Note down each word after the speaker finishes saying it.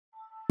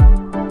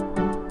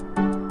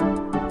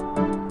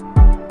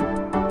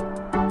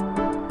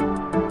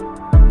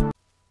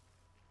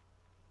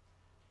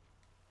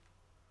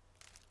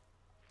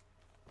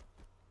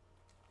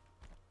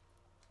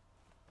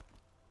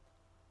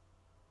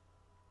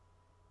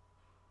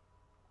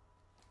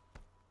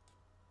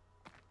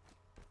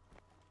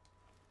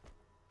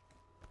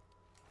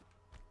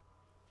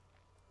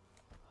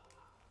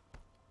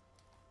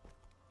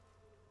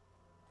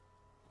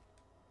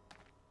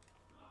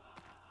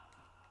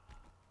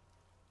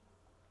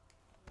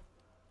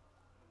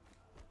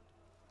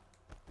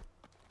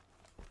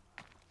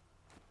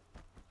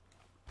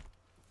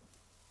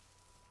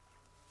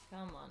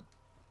Come on.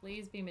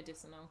 Please be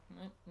medicinal.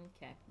 Nope.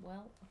 Okay,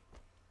 well.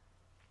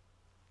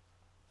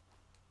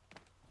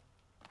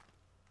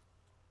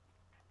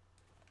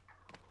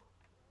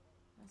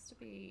 Has to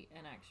be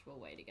an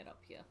actual way to get up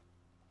here.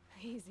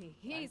 Easy,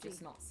 easy. I'm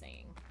just not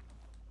seeing.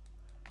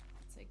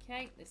 It's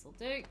okay, this'll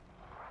do.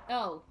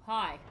 Oh,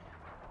 hi.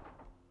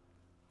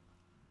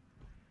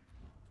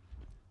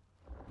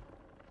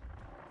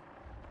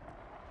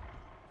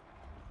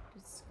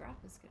 Did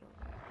scrappers get all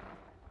the way up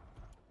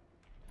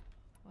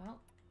here?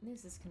 Well,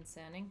 this is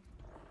concerning.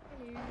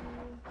 Hello.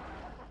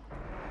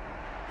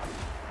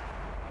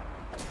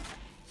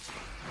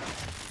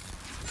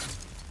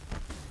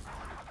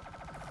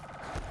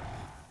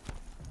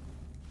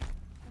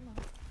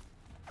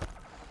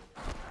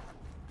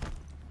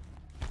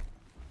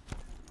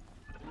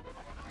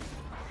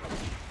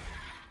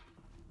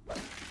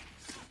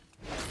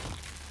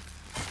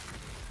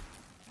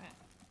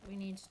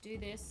 To do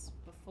this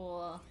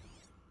before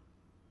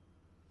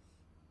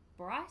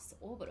Bryce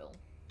Orbital.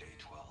 Day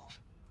 12.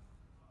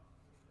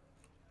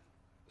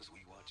 As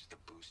we watched the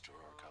booster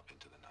arc up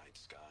into the night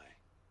sky,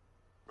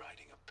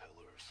 riding a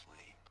pillar of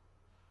flame,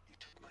 you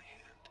took my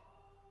hand,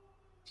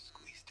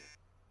 squeezed it,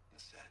 and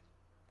said,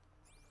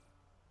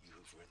 "You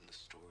have written the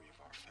story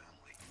of our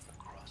family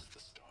across the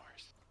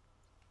stars."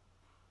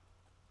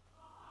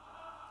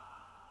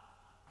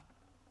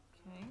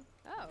 Okay.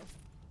 Oh.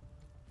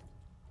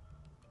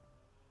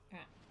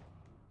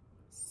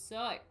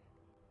 So,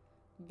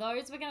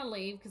 those we're going to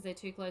leave because they're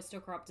too close to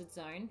a corrupted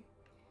zone.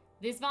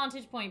 This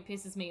vantage point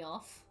pisses me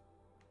off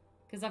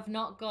because I've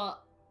not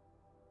got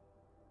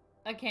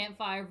a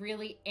campfire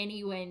really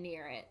anywhere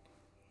near it.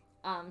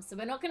 So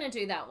we're not going to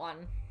do that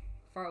one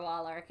for a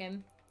while, I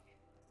reckon.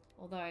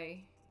 Although,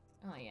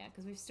 oh yeah,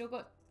 because we've still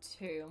got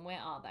two, and where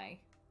are they?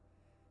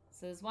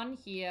 So there's one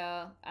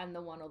here and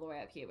the one all the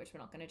way up here, which we're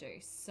not going to do.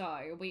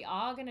 So we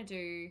are going to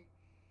do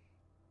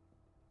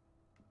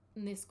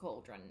this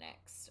cauldron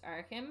next, I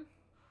reckon.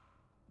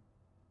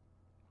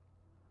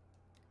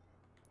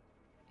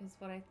 Is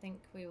what I think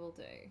we will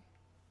do.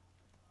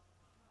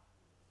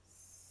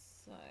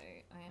 So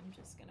I am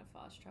just gonna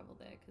fast travel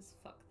there because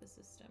fuck the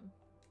system.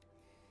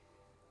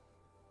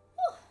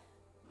 Whew.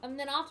 And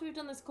then after we've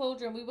done this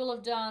cauldron, we will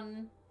have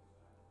done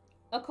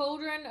a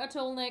cauldron, a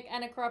toolneck,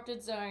 and a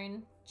corrupted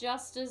zone,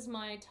 just as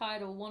my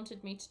title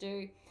wanted me to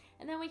do.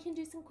 And then we can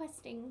do some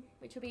questing,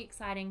 which will be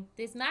exciting.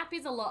 This map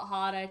is a lot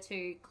harder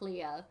to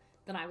clear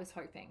than I was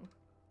hoping.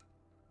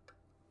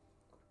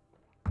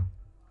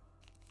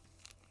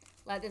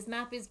 Like, this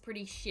map is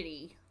pretty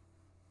shitty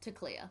to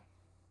clear.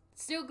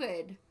 Still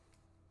good,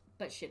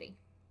 but shitty.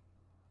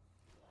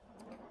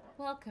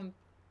 Welcome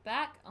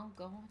back. Oh,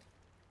 God.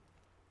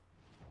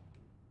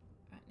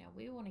 Right, now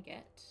we want to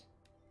get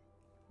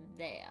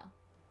there.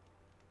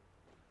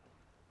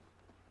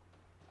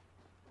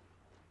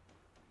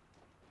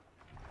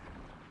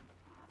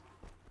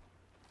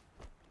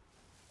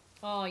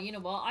 Oh, you know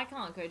what? I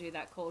can't go do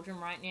that cauldron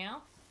right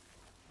now.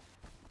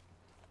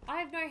 I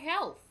have no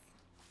health.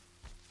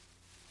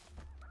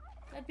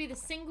 That'd be the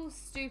single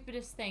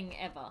stupidest thing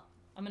ever.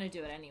 I'm gonna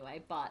do it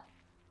anyway, but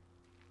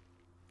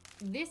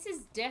this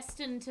is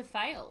destined to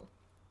fail.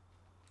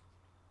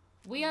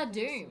 We are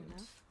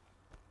doomed.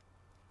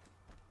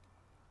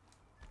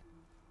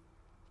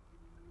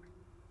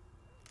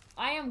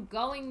 I am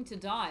going to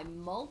die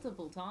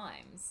multiple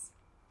times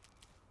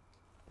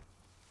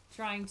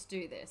trying to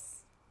do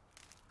this.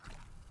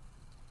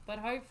 But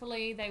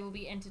hopefully they will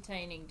be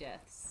entertaining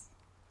deaths.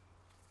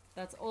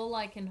 That's all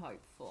I can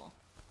hope for.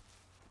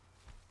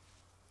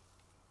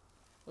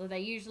 Well, they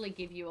usually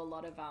give you a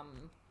lot of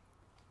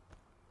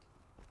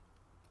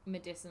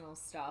medicinal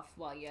stuff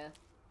while you're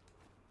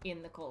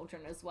in the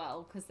cauldron as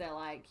well, because they're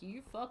like,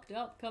 you fucked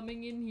up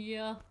coming in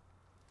here.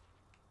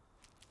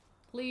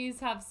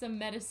 Please have some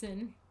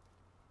medicine.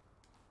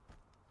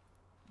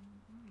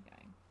 Where are we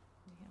going?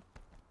 Yeah.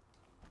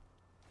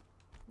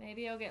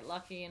 Maybe I'll get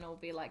lucky and it'll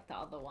be like the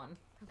other one.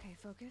 Okay,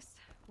 focus.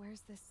 Where's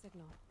this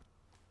signal?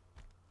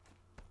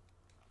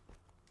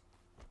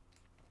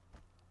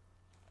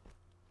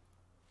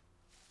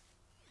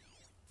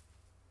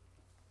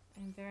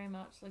 I'm very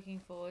much looking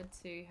forward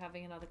to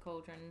having another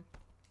cauldron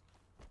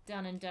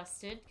done and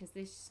dusted, because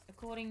this,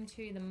 according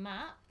to the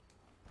map,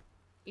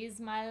 is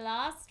my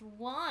last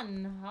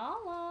one.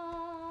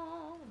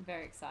 Holla! I'm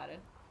very excited.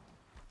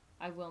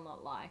 I will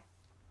not lie.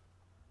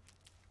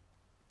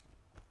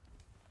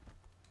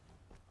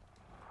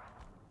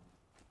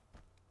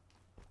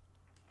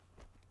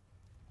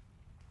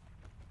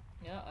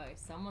 Uh-oh,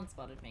 someone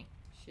spotted me.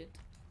 Shit.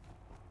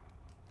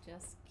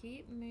 Just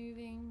keep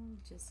moving.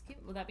 Just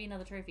keep... Will that be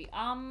another trophy?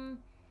 I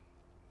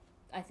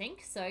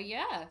think so,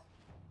 yeah.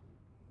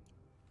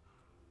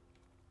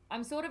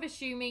 I'm sort of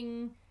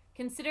assuming,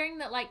 considering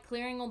that, like,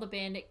 clearing all the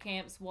bandit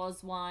camps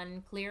was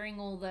one, clearing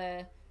all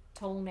the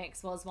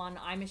toolnecks was one,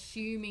 I'm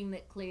assuming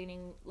that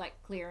clearing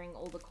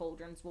all the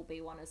cauldrons will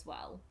be one as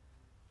well.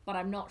 But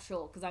I'm not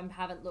sure, because I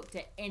haven't looked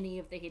at any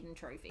of the hidden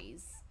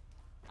trophies.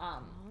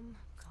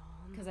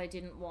 Because I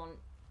didn't want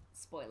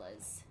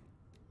spoilers.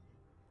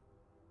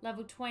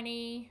 Level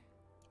 20.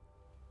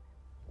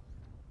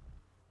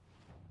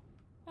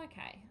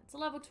 Okay, it's a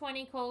level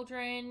 20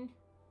 cauldron.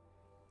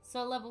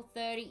 So level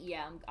 30,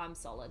 yeah, I'm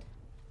solid.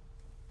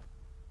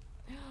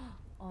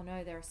 Oh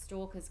no, there are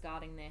stalkers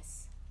guarding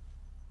this.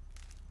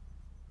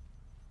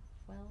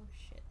 Well,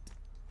 shit.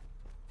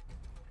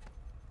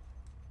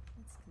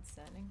 That's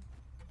concerning.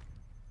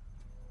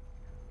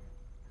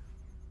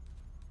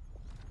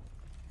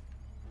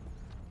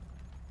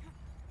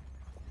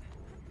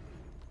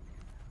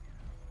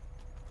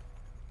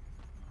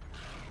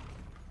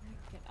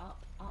 Get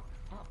up, up,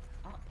 up,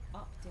 up,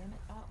 up, damn it,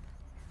 up.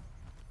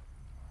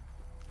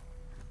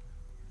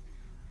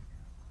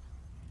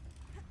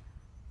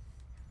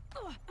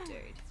 Dude,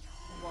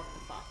 what the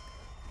fuck?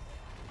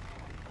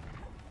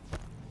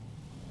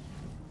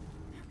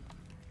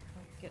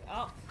 Get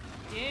up.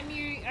 Damn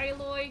you,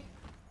 Aloy.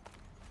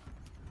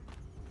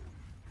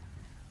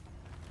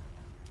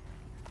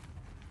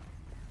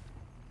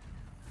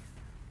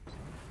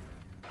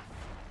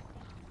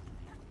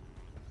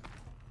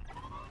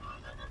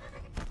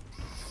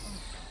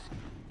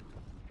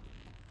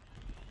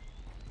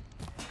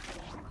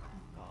 God,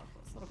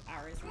 what sort of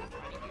arrows am I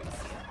trying to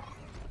use here?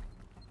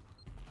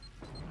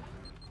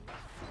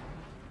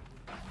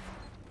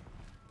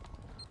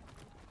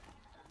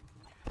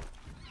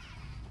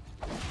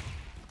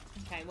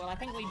 Okay, well I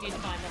think we did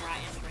find the right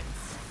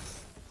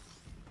entrance.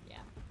 Yeah,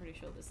 pretty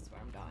sure this is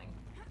where I'm going.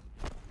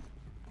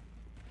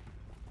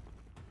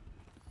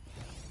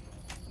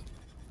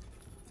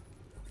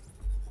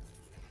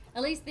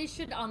 At least this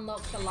should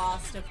unlock the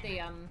last of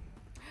the,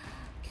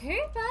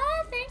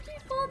 Cooper, thank you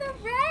for the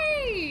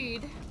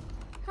raid!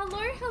 Hello,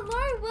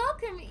 hello,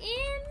 welcome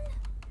in!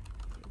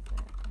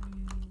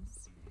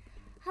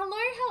 Hello,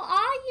 how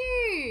are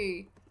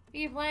you? Are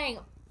you playing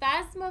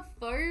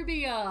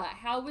Phasmophobia?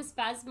 How was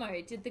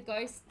Phasmo? Did the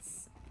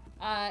ghosts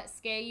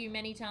scare you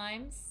many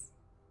times?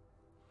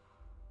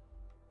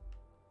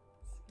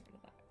 Let's get rid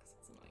of that because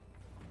it's annoying.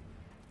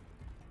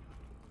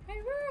 Hey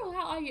Rural,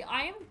 how are you?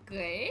 I am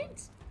good.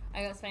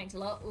 I got spanked a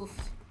lot. Oof.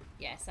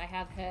 Yes, I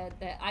have heard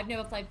that. I've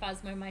never played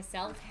Phasmo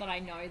myself, but I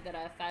know that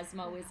a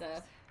Phasmo is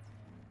a...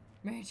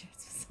 Mary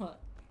Jones was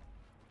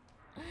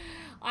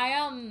I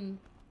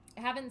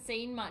haven't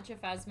seen much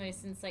of Phasmo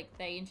since like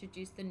they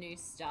introduced the new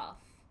stuff.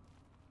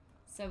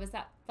 So was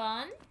that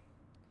fun?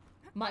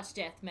 Much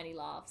death, many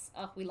laughs.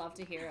 Oh, we love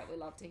to hear it. We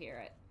love to hear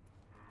it.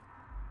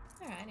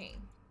 Alrighty.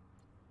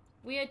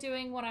 We are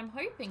doing what I'm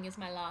hoping is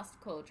my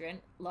last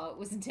cauldron. Lo, it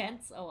was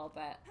intense. Oh, I'll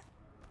bet.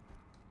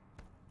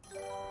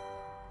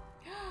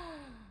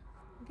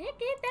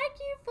 Vicky, thank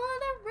you for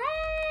the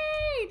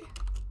raid!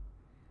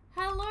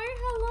 Hello,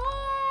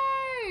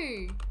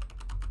 hello!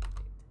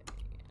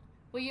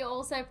 Were you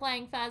also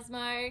playing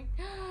Phasmo?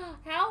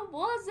 How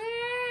was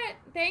it?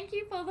 Thank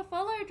you for the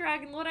follow,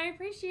 Dragon Lord. I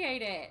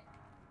appreciate it.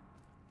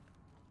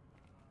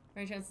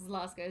 Mary Chance's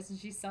last ghost and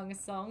she sung a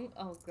song.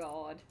 Oh,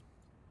 God.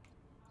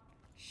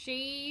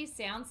 She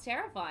sounds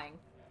terrifying.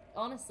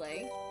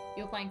 Honestly,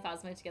 you're playing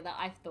Phasmo together.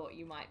 I thought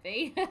you might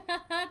be.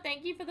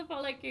 Thank you for the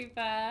follow,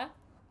 Cooper.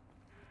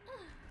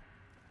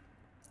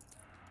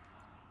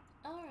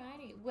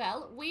 Alrighty.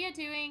 Well, we are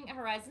doing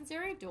Horizon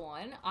Zero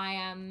Dawn. I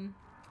am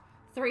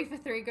 3 for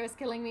 3 ghosts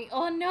killing me.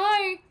 Oh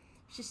no!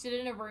 She stood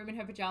in a room in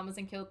her pajamas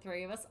and killed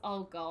 3 of us.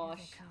 Oh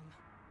gosh.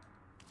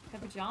 Her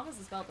pajamas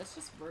as well. That's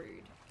just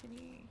rude. Can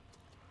you...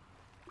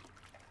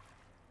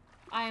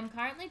 I am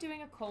currently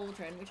doing a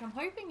cauldron, which I'm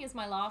hoping is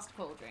my last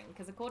cauldron,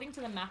 because according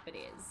to the map it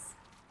is.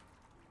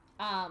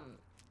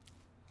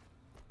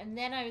 And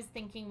then I was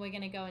thinking we're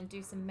going to go and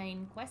do some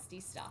main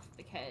questy stuff,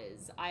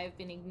 because I've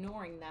been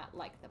ignoring that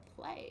like the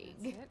plague.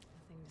 That's it.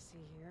 Nothing to see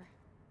here.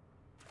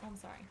 Oh, I'm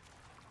sorry.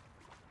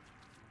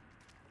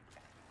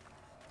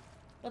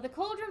 But the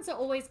cauldrons are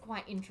always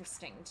quite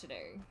interesting to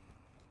do.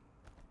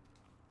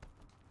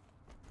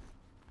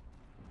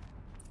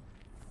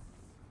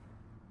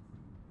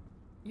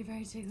 You're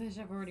very ticklish.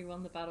 I've already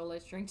won the battle.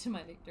 Let's drink to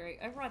my victory.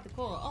 Override the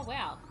core. Oh,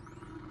 wow.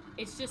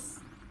 It's just...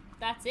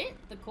 That's it?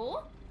 The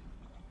core?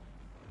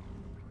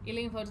 You're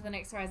looking forward to the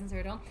next Horizon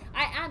Zero Dawn?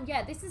 I am,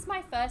 yeah. This is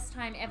my first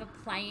time ever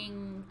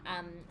playing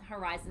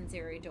Horizon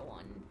Zero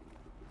Dawn.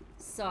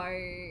 So...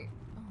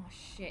 Oh,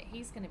 shit.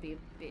 He's going to be a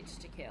bitch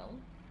to kill.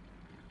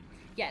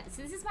 Yeah,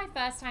 so this is my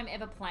first time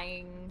ever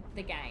playing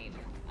the game.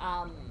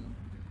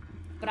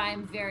 But I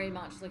am very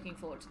much looking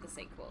forward to the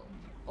sequel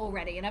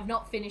already. And I've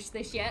not finished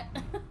this yet.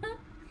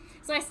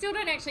 So I still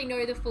don't actually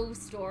know the full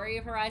story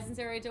of Horizon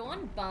Zero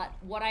Dawn, but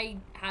what I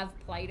have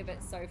played of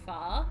it so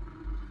far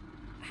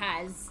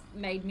has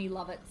made me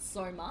love it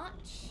so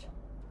much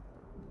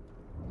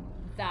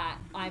that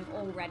I'm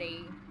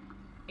already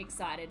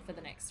excited for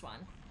the next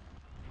one.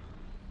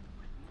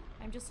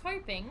 I'm just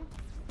hoping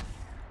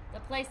the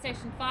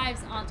PlayStation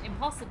 5s aren't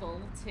impossible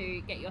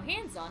to get your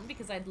hands on,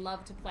 because I'd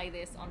love to play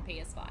this on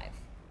PS5.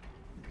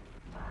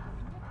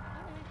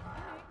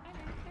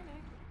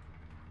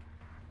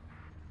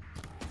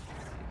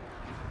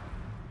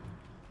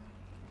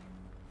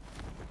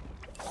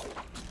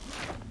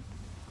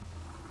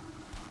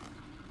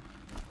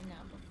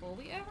 Now, before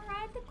we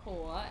override the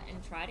core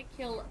and try to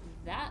kill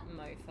that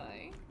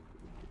mofo,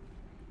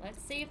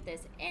 let's see if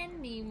there's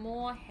any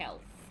more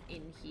health.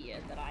 in here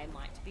that I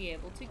might be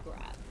able to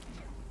grab.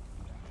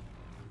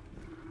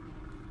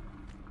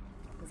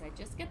 Because I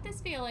just get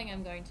this feeling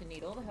I'm going to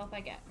need all the help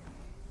I get.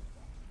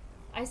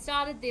 I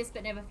started this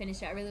but never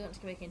finished it. I really want to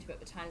go back into it,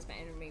 but time is my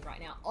enemy right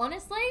now.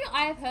 Honestly,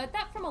 I have heard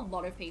that from a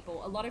lot of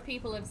people. A lot of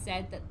people have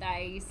said that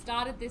they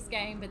started this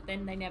game but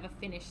then they never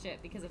finished it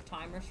because of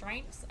time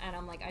restraints. And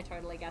I'm like, I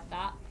totally get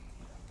that.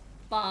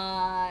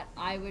 But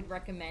I would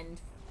recommend,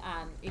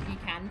 if you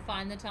can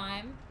find the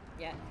time,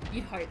 yeah,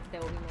 you'd hope there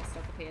will be more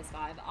stuff for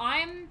PS5.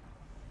 I'm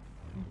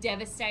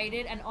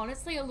devastated and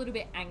honestly a little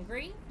bit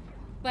angry.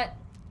 But,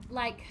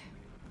 like...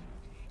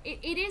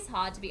 It is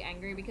hard to be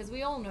angry because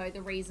we all know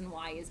the reason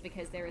why is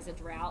because there is a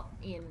drought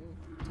in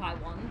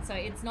Taiwan. So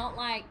it's not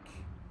like...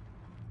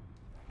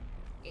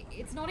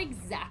 It's not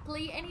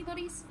exactly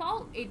anybody's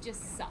fault. It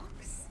just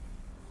sucks.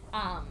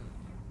 But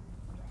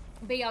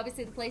yeah,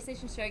 obviously the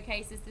PlayStation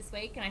Showcase is this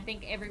week. And I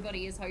think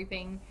everybody is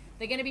hoping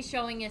they're going to be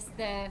showing us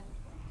the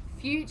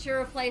future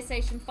of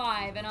PlayStation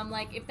 5. And I'm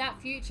like, if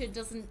that future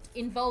doesn't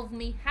involve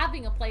me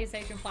having a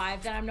PlayStation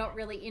 5, then I'm not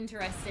really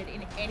interested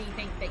in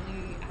anything that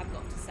you have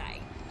got to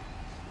say.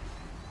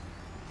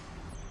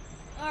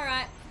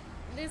 Alright,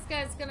 this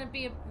guy's gonna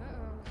be a...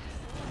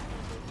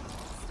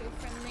 still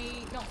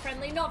friendly. Not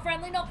friendly, not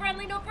friendly, not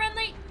friendly, not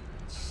friendly!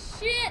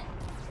 Shit!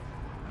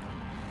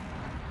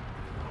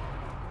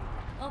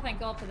 Oh, thank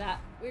God for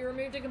that. We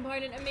removed a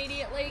component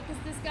immediately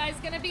because this guy's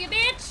gonna be a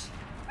bitch!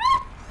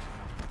 Ah!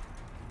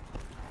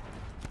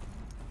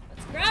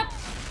 Let's grab!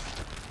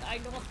 I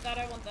want that,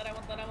 I want that, I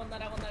want that, I want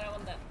that, I want that, I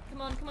want that. Come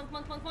on, come on, come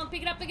on, come on, come on,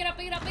 pick it up, pick it up,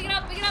 pick it up, pick it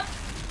up, pick it up!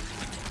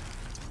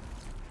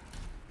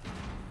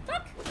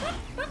 Fuck, fuck, fuck,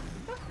 fuck,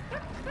 fuck,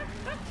 fuck,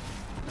 fuck.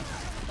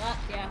 But,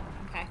 yeah,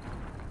 okay.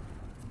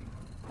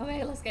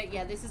 Okay, let's go.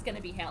 Yeah, this is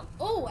gonna be hell.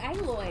 Oh,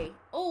 alloy.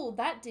 Oh,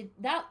 that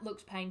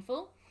looked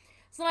painful.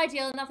 It's not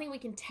ideal, nothing we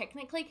can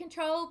technically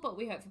control, but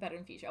we hope for better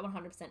in the future.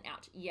 100%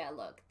 ouch. Yeah,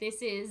 look,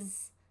 this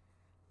is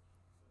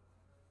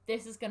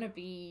gonna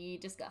be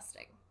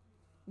disgusting.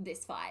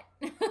 This fight.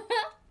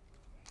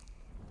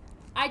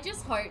 I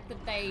just hope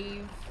that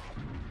they've...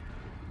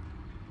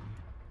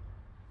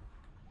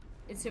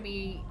 It's gonna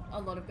be a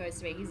lot of goes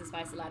to me. He's a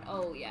spicy lad.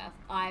 Oh yeah,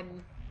 I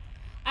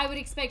would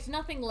expect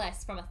nothing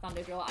less from a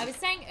Thunderjaw. I was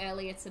saying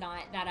earlier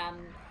tonight that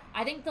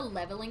I think the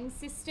leveling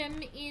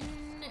system in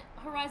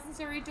Horizon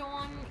Zero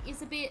Dawn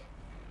is a bit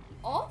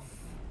off.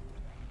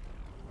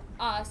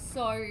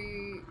 So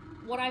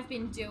what I've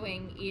been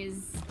doing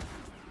is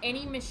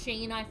any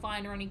machine I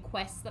find or any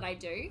quests that I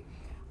do,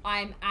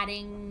 I'm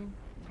adding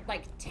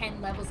like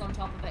 10 levels on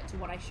top of it to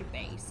what I should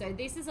be. So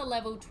this is a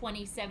level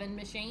 27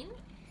 machine.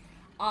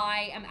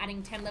 I am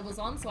adding 10 levels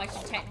on, so I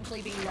should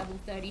technically be level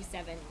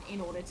 37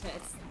 in order to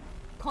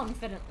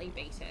confidently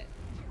beat it.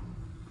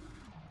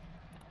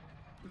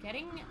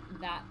 Getting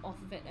that off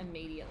of it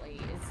immediately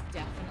is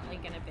definitely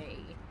going to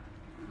be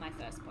my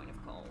first point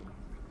of call.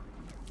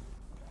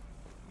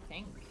 I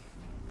think.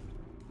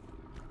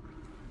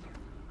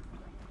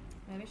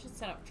 Maybe I should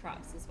set up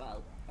traps as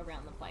well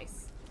around the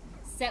place.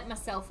 Set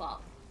myself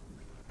up.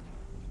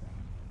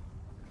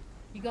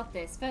 You got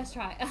this. First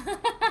try.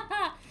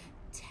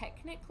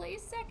 Technically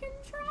second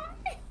try?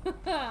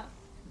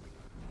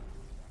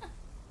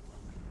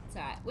 It's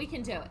alright, we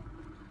can do it.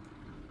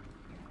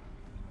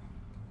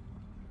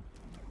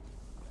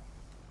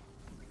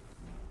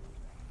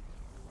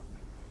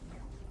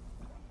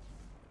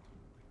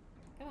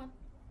 Come on.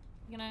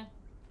 You gonna...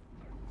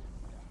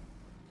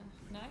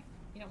 no?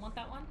 You don't want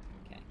that one?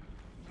 Okay.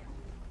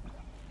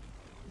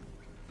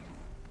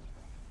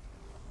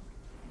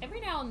 Every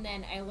now and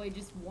then, Aloy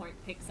just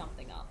won't pick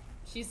something up.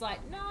 She's like,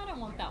 no, I don't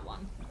want that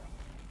one.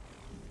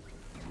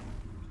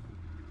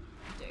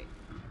 Dude.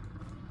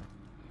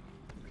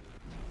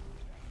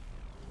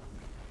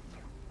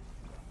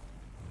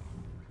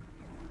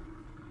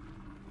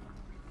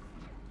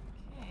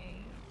 Okay,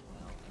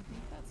 well, I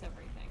think that's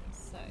everything.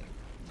 So,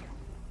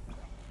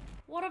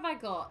 what have I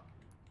got?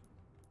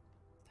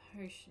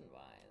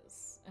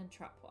 Potion-wise and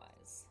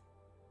trap-wise.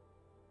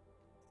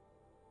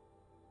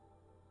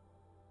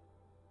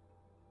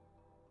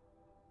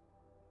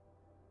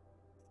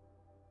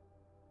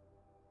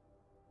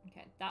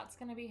 Okay, that's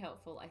going to be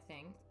helpful, I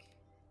think.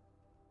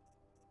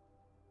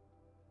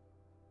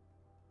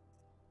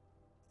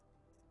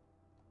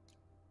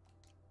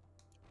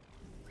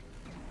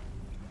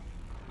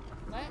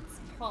 Let's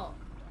pop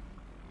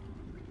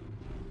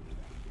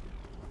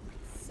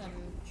some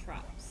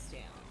traps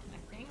down,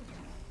 I think.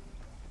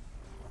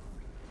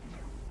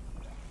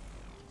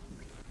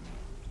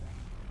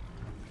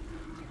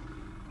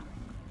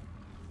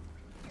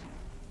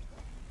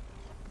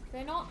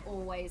 They're not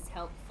always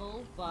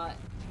helpful, but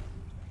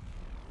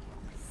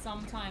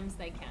sometimes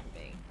they can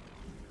be.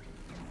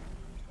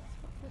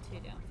 Let's put the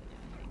 2 down for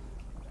now, I think.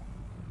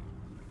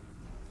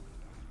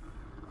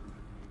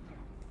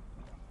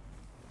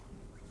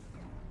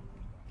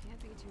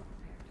 Can't be too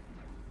prepared.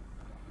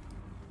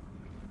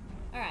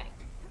 Alright.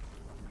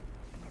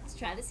 Let's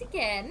try this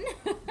again.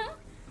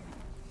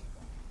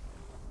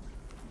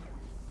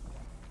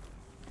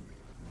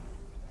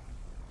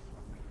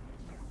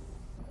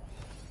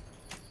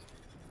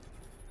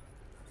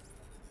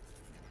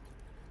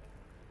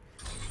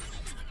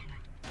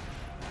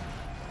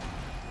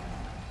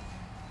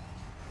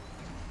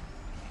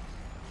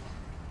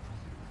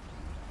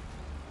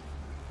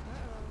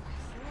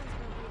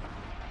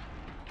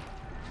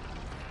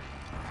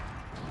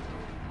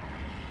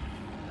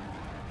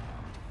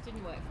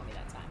 Didn't work for me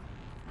that time.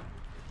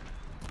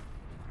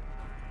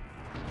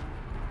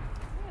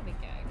 There we go.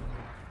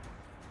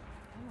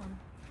 Come on.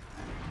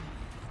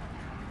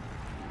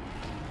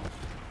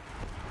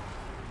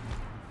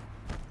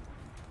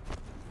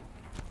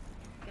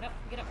 Get up,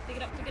 get up, pick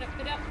it up, pick it up,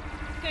 pick it up.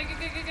 Go, go,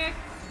 go, go, go.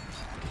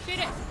 Shoot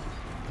it.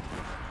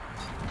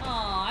 Oh,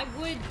 I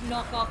would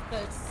knock off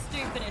the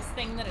stupidest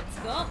thing that it's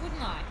got,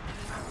 wouldn't I?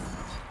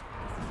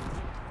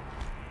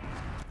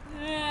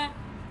 Ah!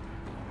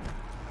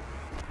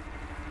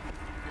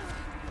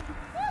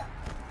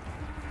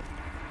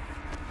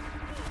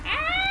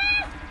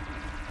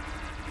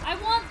 I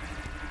want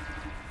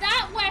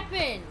that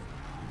weapon!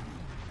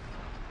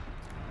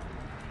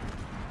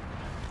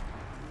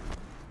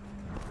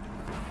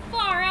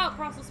 Far out,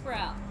 Brussels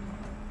sprout.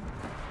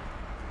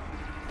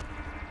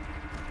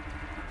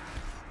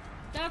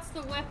 That's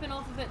the weapon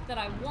off of it that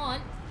I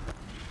want.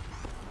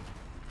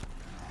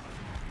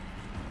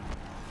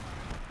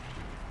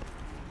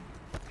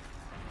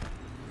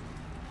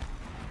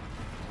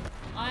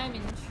 I'm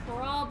in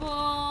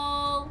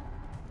trouble.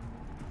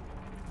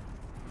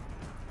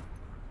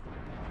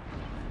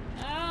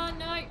 Oh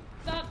no,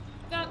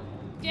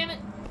 damn it.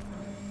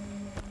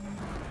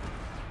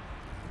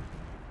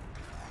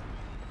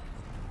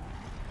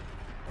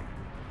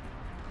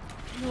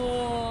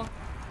 Oh.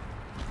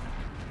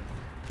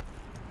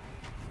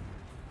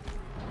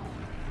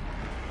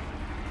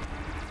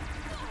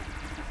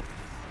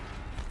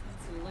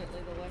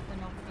 Absolutely the weapon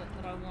off of it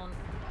that I want.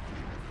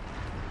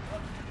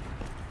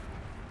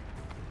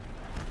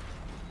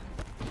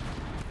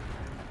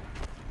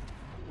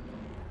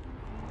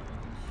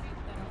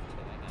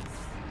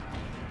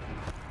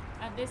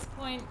 At this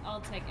point,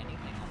 I'll take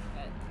anything off of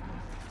it.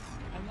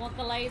 I want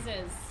the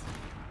lasers.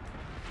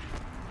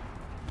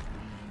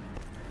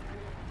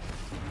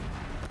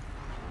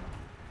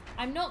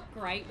 I'm not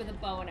great with a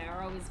bow and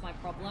arrow is my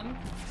problem.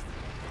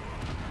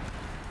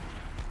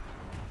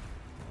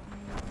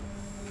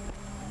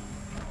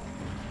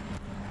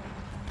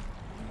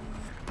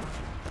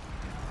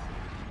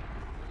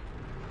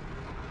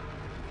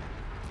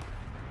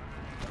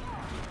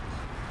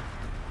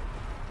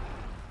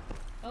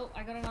 Oh,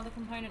 I got another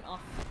component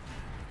off.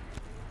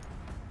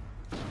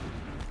 How did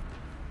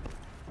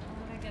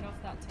I get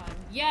off that time?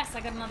 Yes,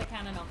 I got another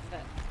cannon off of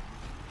it.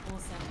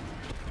 Awesome.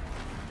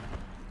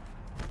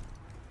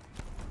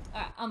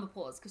 Alright, I'm gonna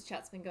pause because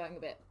chat's been going a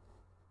bit.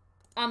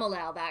 I'm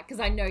allow that because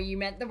I know you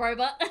meant the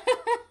robot.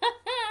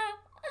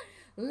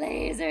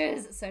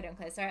 Lasers! So don't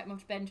close. Alright, I'm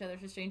off to bed and show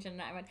the stream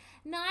tonight. Everyone.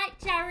 Night,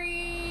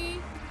 Jerry!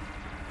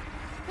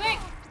 Quick!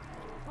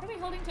 What are we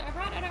holding to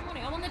override? I don't want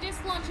it. I want the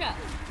disc launcher.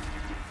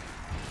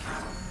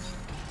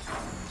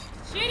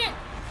 Shoot it!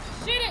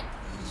 Shoot it!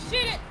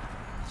 Shoot it!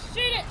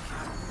 Shoot it!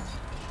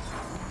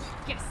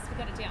 Yes, we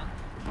got it down.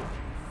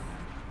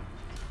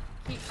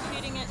 Keep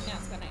shooting it. Now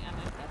it's got no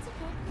ammo. That's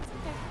okay. That's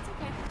okay. That's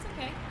okay. That's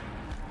okay.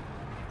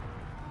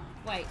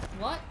 Wait,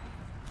 what?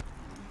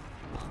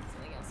 Oh,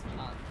 something else.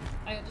 Oh,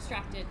 I got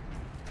distracted.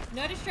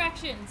 No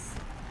distractions.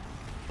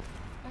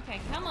 Okay,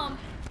 come on.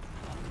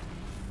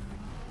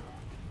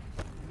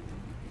 I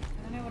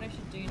don't know what I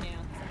should do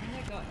now, because I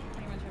think I got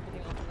pretty much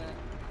everything off of it.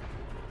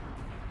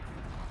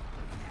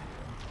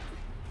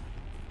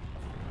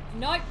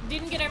 Nope,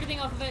 didn't get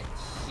everything off of it.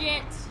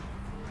 Shit.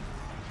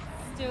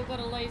 Still got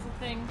a laser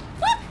thing.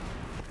 Ah!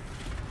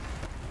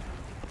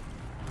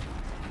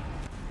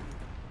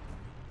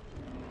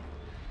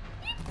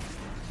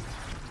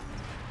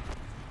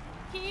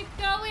 Keep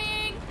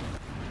going.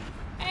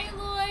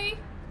 Aloy.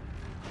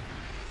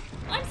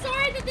 I'm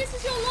sorry that this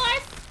is your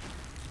life.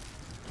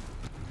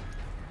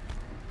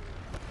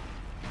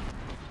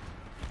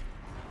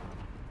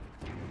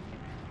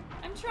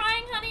 I'm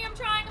trying, honey. I'm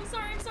trying. I'm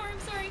sorry. I'm sorry. I'm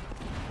sorry.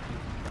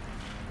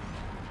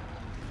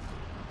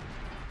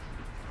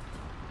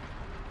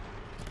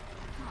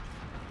 Oh,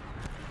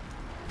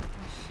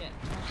 shit.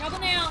 I'm in trouble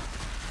now.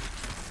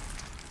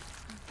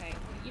 Okay.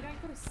 You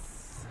don't gotta okay.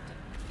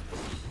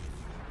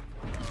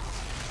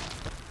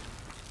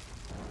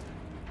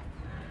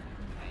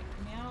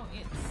 Now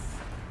it's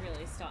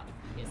really starting to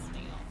piss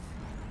me off.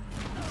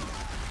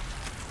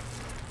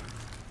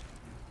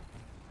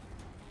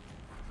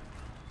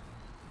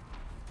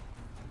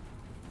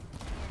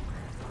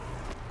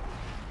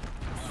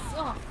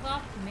 Oh,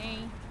 fuck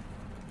me.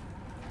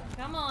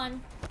 Come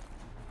on.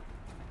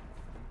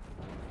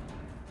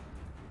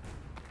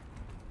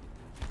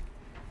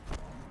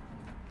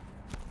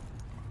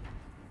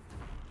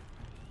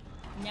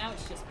 Now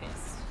it's just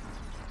pissed.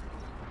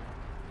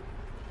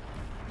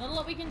 Not a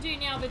lot we can do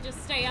now, but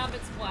just stay out of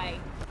its way.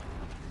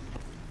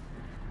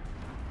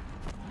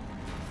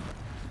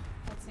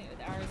 Let's see it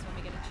with arrows when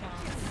we get a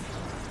chance.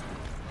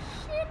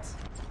 Shit!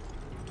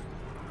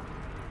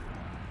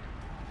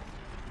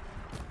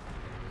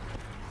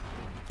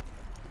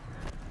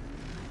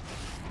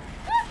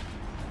 Ah!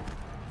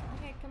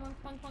 Okay, come on,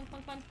 come on, come on, come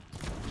on, come on.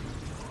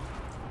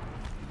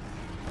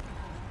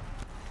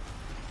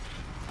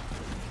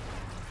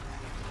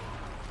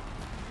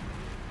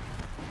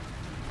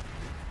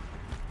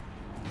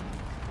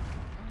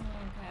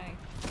 Okay.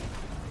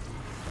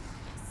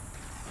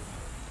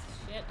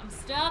 I'm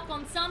stuck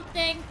on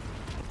something.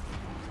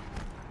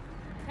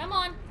 Come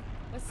on.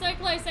 We're so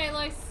close,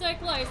 Aloy. So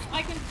close.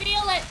 I can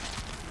feel it.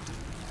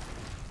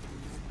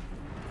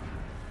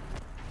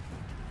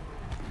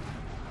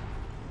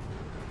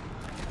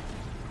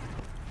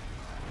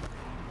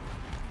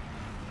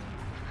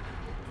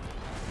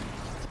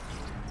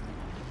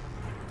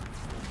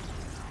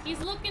 He's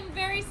looking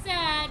very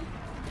sad.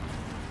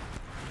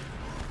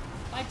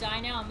 If I die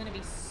now, I'm gonna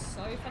be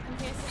so fucking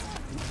pissed.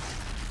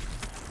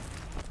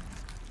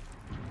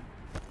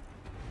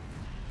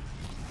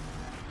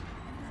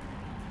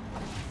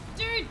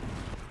 Dude!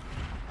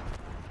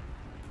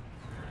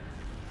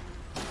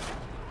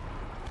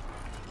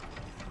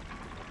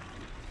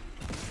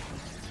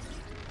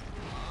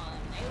 Come on,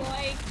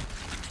 Aloy.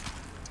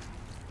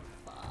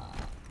 Fuck.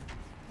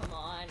 Come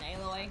on,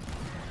 Aloy.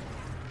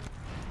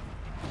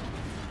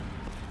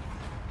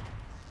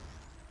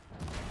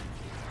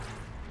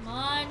 Come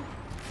on.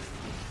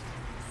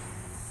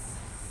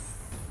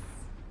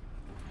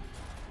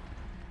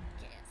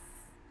 Yes.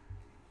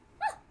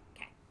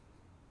 Okay.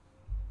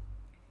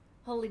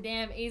 Holy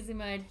damn, easy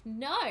mode.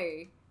 No,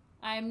 I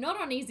am not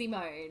on easy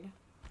mode.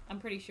 I'm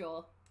pretty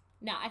sure.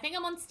 No, I think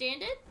I'm on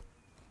standard.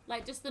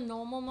 Like just the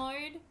normal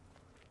mode,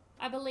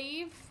 I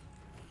believe.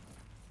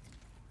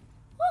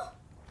 Whew.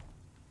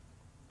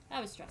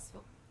 That was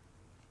stressful.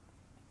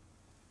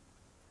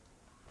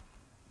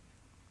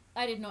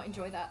 I did not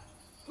enjoy that.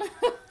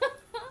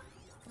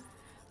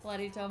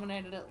 Bloody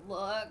dominated it.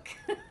 Look.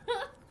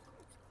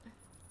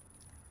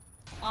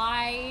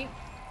 I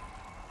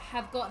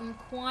have gotten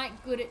quite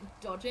good at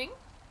dodging.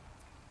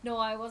 No,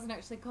 I wasn't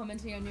actually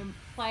commenting on your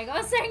playing. I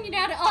was saying you know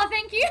how to. Oh,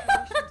 thank you.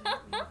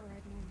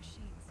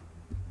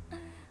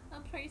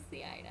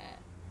 Appreciate it.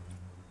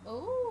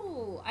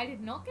 Oh, I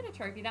did not get a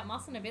trophy. That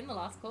mustn't have been the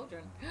last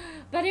cauldron.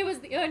 But it was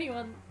the only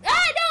one. Ah,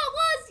 no, it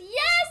was!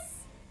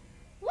 Yes!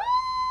 Woo!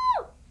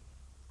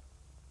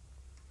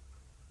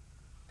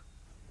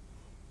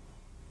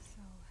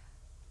 So,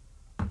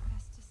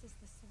 Festus is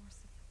the source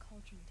of the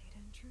Cauldron Zeta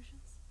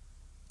intrusions?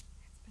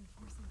 It's been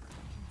forcing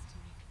cauldrons to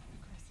make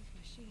aggressive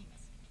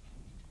machines.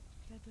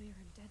 Deadlier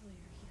and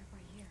deadlier year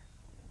by year.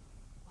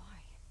 Why?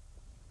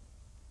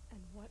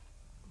 And what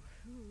or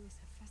who is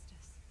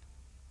Hephaestus?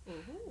 Ooh.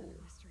 Another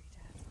mystery to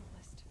add to the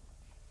list.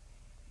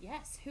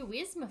 Yes, who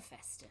is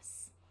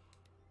Mephistus?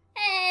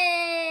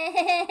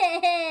 Hey!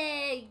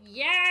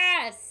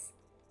 Yes!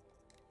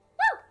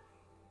 Woo!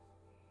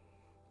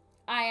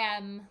 I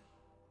am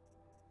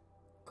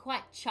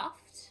quite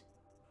chuffed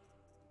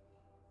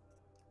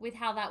with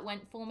how that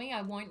went for me,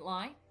 I won't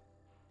lie.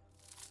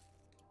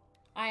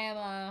 I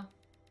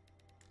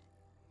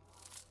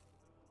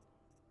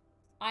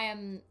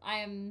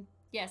am,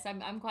 yes,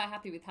 I'm quite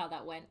happy with how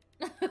that went.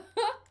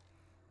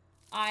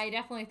 I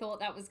definitely thought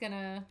that was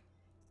gonna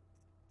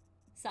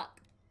suck.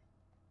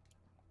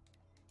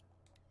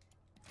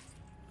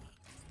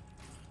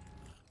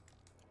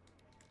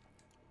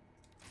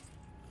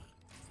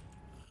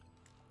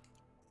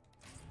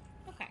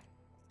 Okay.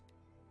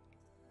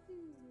 I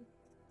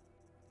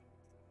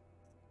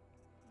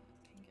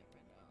can get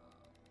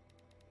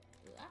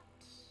rid of that.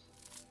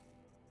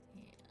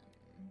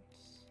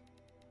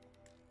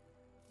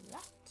 And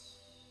that.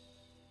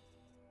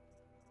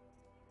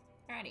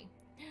 Alrighty.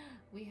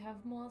 We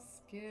have more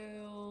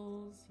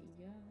skills.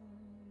 Yes.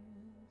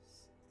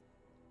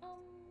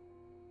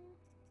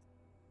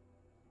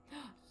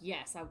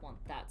 Yes, I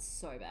want that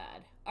so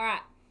bad.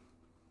 Alright.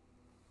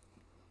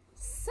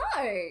 So,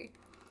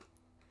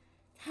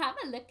 have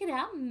a look at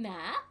our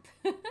map.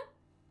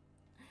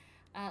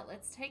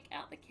 Let's take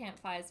out the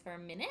campfires for a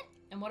minute.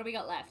 And what do we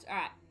got left?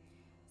 Alright.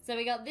 So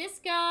we got this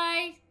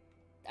guy.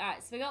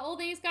 Alright, so we got all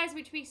these guys,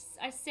 which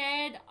I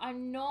said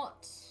I'm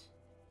not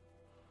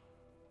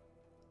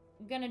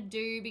gonna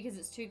do because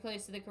it's too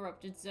close to the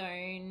corrupted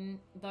zone.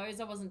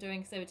 Those I wasn't doing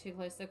because they were too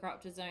close to the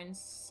corrupted zone.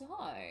 So,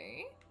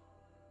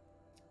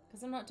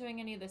 because I'm not doing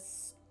any of the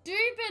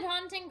stupid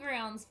hunting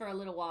grounds for a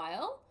little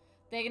while,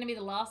 they're gonna be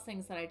the last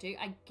things that I do.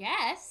 I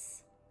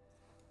guess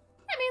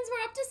that means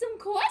we're up to some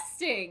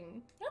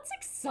questing. That's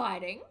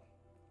exciting.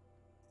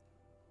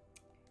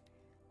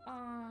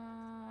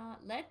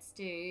 Let's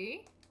do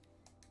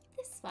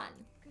this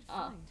one. Good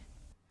find.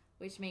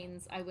 Which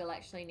means I will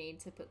actually need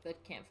to put the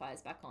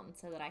campfires back on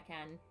so that I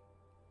can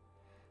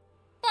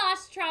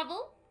fast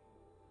travel.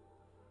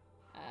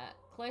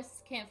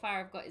 Closest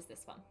campfire I've got is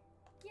this one.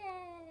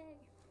 Yay!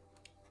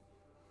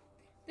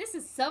 This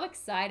is so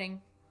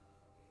exciting.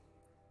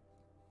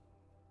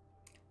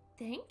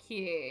 Thank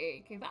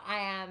you, Cooper. I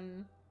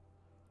am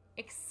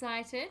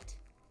excited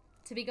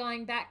to be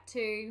going back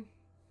to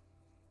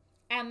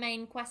our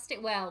main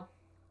questing. Well,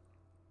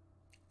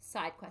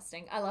 side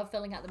questing. I love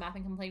filling out the map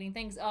and completing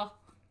things. Oh,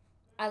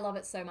 I love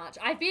it so much.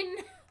 I've been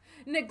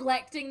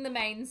neglecting the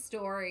main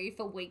story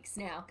for weeks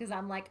now because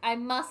I'm like, I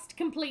must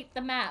complete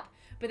the map.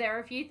 But there are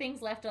a few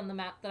things left on the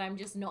map that I'm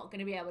just not going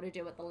to be able to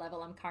do at the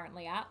level I'm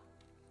currently at.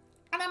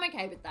 And I'm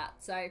okay with that.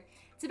 So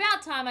it's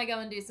about time I go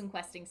and do some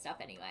questing stuff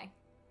anyway.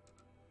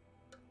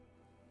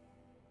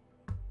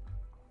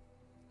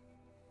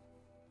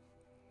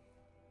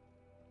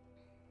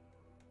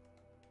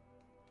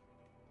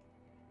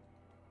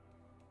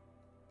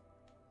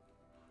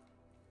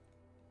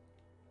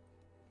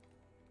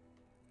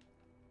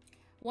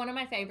 One of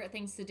my favorite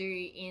things to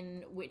do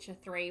in Witcher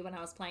 3 when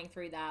I was playing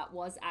through that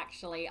was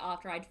actually,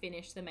 after I'd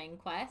finished the main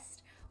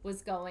quest,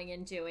 was going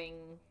and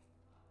doing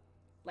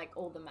like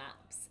all the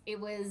maps. It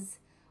was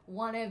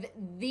one of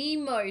the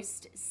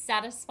most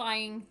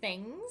satisfying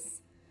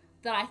things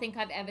that I think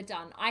I've ever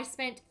done. I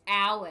spent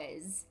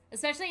hours,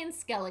 especially in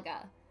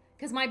Skellige,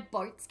 because my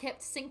boats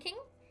kept sinking.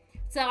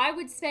 So I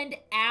would spend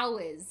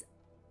hours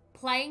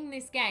playing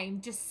this game,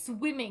 just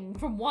swimming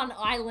from one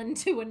island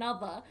to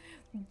another,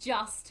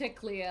 just to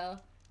clear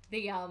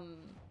the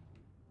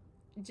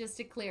just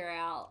to clear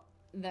out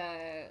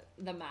the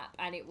map,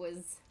 and it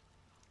was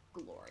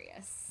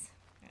glorious.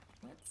 Right,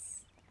 let's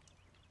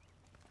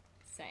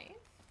save.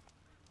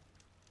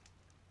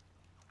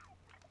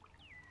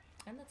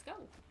 And let's go.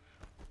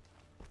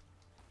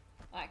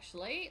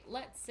 Actually,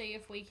 let's see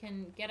if we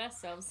can get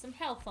ourselves some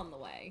health on the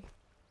way.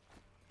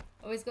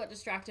 Always got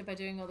distracted by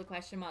doing all the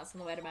question marks on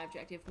the way to my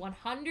objective.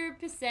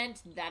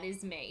 100% that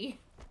is me.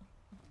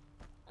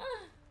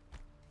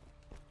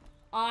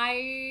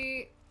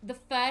 The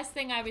first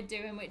thing I would do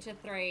in Witcher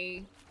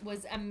 3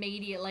 was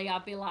immediately,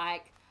 I'd be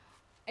like,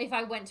 if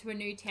I went to a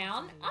new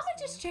town, I'm gonna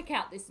just check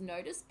out this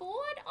notice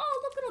board.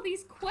 Oh, look at all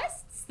these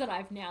quests that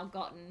I've now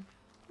gotten.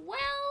 Well,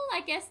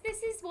 I guess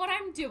this is what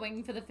I'm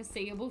doing for the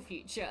foreseeable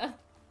future.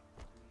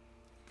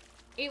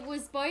 It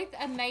was both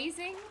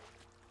amazing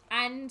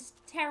and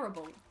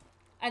terrible.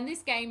 And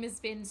this game has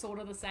been sort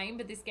of the same,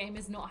 but this game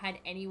has not had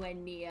anywhere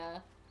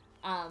near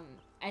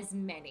as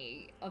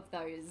many of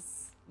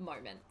those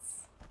moments.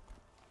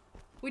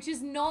 Which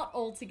is not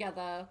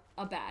altogether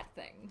a bad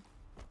thing.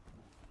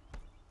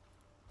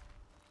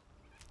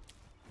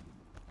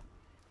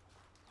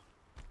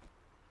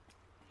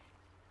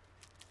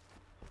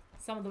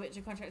 Some of the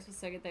Witcher contracts were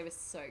so good, they were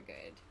so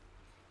good.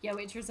 Yeah,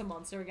 Witcher is a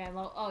monster game.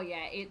 Oh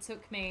yeah, it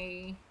took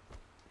me...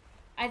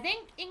 I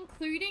think,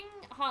 including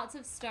Hearts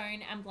of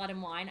Stone and Blood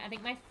and Wine, I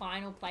think my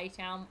final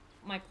playtime,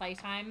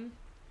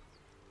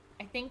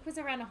 I think was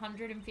around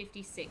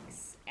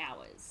 156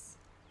 hours.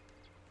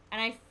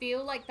 And I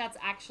feel like that's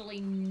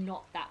actually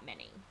not that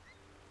many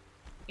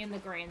in the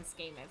grand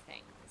scheme of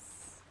things.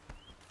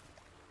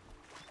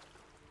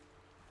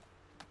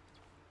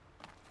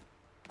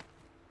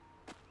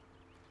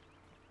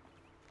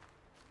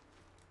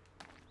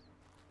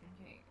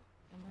 Okay,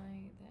 am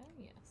I there?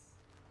 Yes.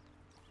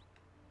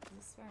 Is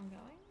this where I'm going?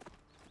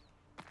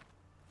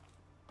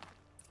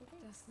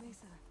 Dust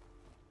Mesa.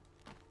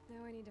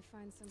 Now I need to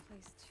find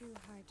someplace too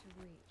high to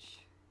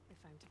reach, if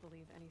I'm to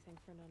believe anything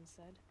Fernand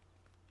said.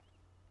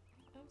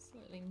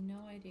 Absolutely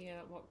no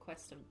idea what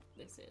quest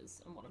this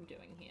is and what I'm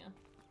doing here.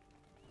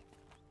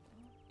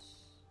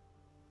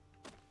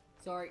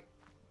 Sorry.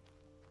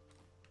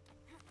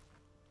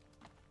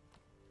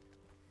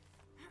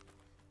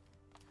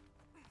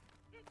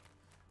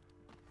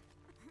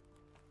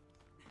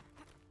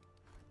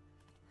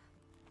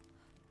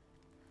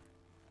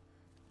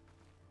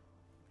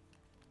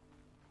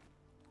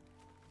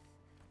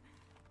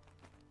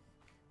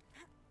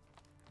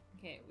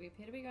 Okay, we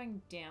appear to be going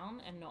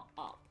down and not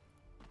up.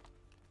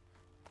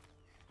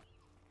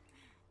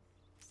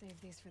 Save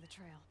these for the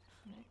trail.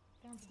 Okay,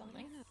 found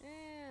something.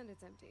 And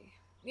it's empty.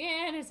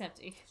 Yeah, and it's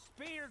empty.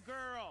 Spear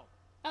girl!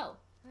 Oh,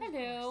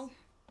 hello.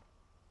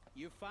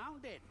 You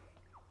found it.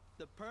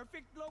 The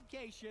perfect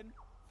location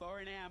for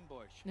an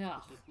ambush.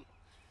 No.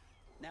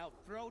 Now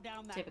throw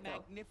down that Typical.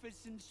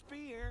 magnificent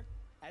spear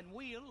and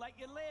we'll let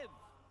you live.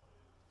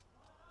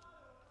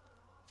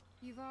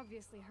 You've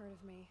obviously heard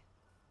of me.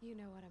 You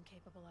know what I'm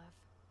capable of.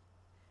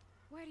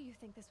 Why do you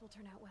think this will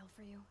turn out well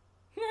for you?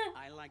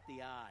 I like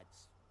the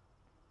odds.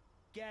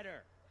 Get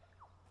her.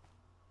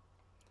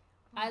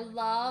 I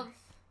love...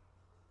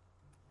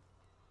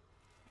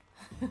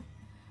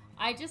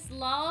 I just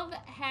love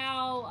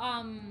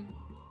how,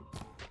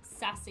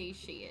 sassy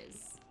she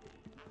is.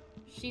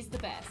 She's the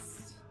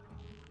best.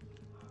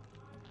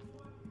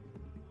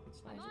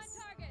 I'm on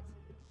target.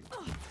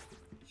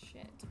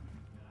 Shit.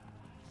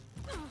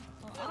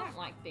 Well, I don't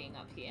like being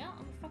up here.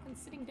 I'm a fucking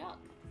sitting duck.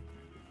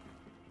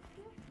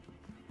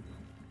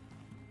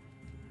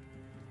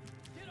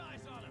 Get eyes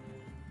on him.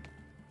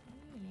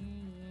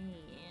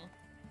 Yeah.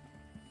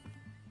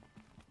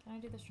 Can I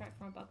do the strike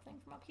from above thing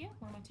from up here?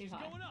 Or am I too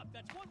high? Going up.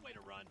 That's one way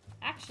to run.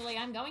 Actually,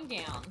 I'm going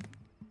down.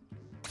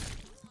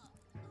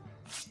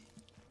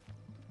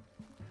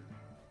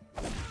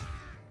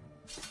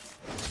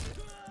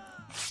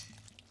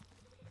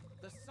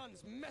 The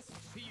sun's message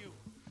to you.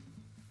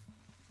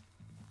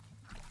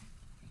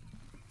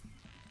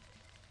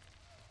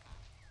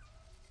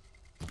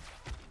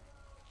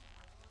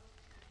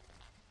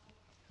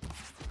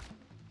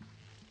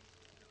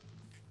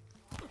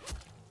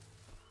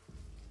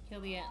 Kill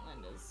the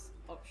Outlanders,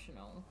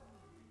 optional.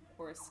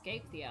 Or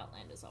escape the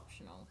Outlanders,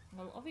 optional.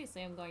 Well,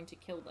 obviously I'm going to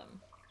kill them.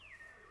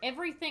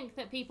 Everything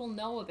that people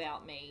know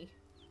about me,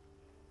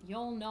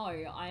 you'll know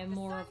I am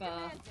more of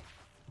a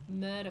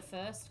murder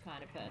first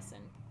kind of person.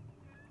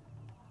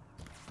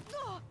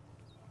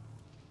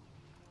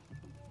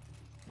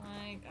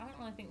 Like, I don't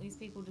really think these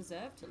people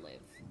deserve to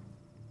live.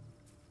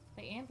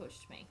 They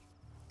ambushed me.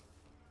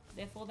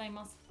 Therefore they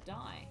must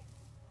die.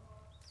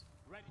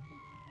 Ready.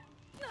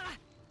 I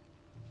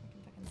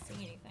can fucking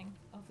see anything.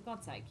 Oh, for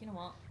God's sake, you know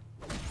what?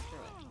 Screw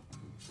it.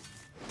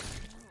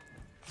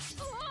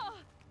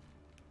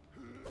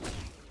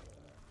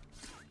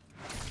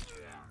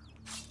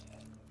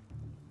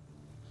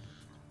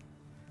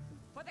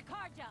 For the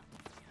car jump.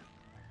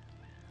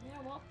 You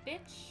know what,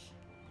 bitch?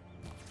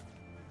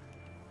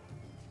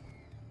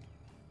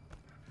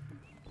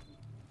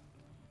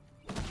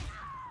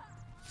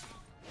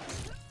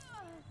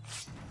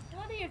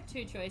 Well, you have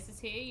two choices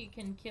here. You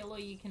can kill or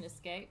you can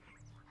escape.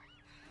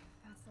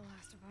 That's the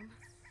last of them.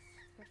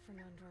 But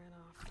Fernand ran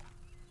off.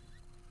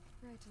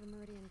 Right to the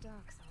Meridian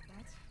docks, I'll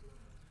bet.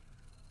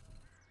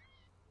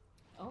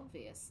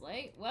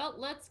 Obviously. Well,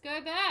 let's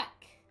go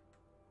back.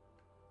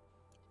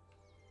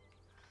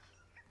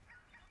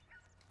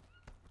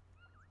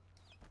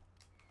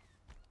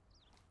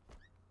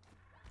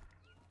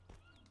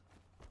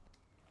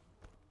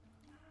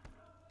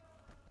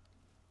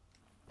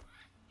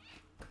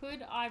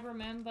 Could I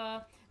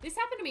remember? This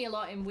happened to me a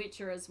lot in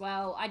Witcher as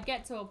well. I'd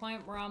get to a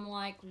point where I'm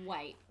like,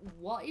 wait,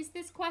 what is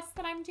this quest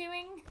that I'm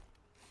doing?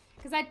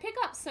 Because I'd pick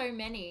up so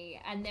many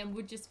and then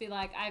would just be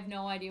like, I have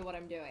no idea what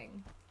I'm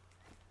doing.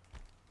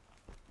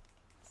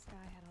 Sky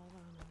had all the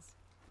omens.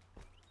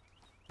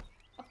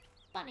 A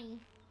bunny.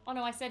 Oh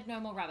no, I said no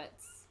more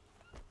rabbits.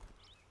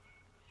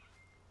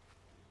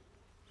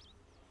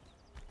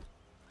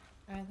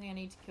 I don't think I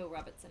need to kill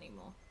rabbits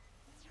anymore.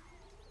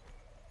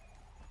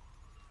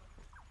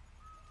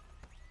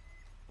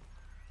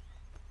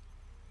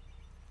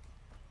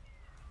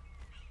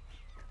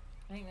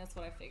 I think that's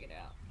what I figured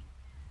out.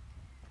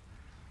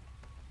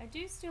 I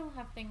do still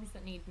have things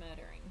that need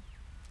murdering.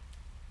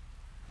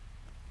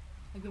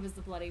 How good was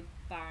the Bloody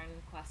Baron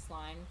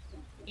questline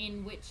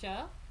in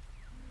Witcher?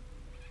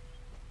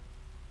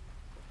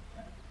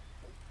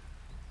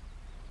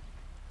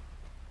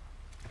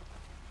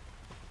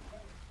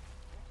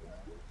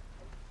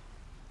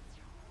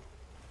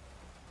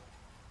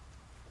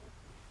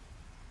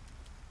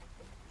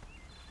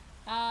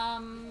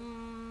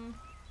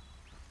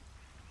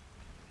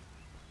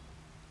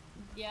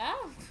 Yeah.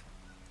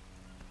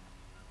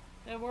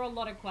 There were a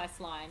lot of quest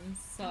lines,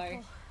 so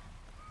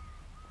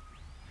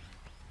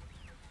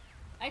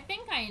I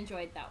think I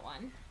enjoyed that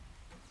one.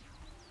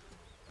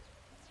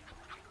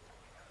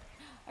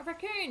 A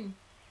raccoon.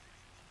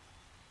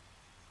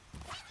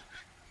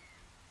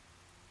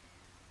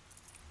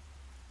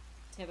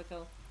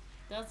 Typical.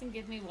 Doesn't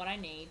give me what I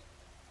need.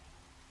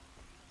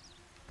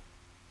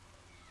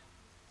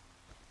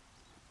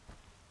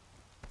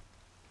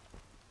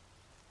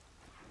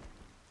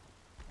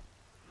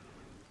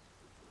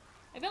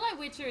 I feel like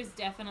Witcher is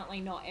definitely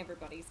not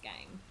everybody's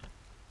game.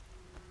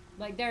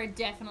 Like, there are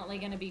definitely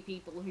going to be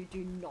people who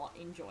do not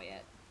enjoy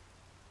it.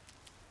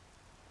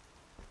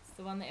 It's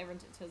the one that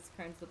everyone says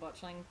Crohn's the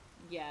botchling.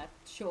 Yeah,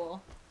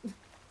 sure.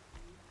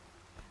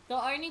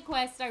 The only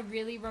quest I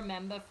really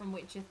remember from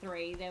Witcher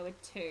 3, there were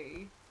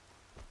two.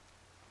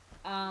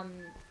 I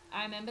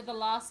remember the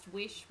Last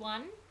Wish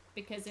one,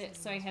 because it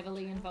so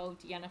heavily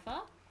involved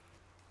Yennefer.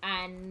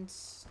 And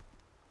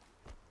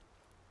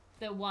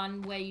the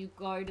one where you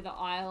go to the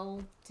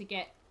Isle to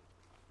get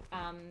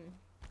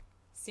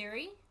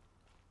Ciri,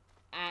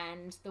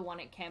 and the one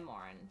at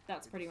Camoran.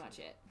 That's pretty much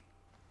it.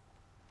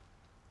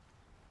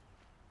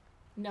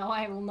 No,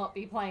 I will not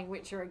be playing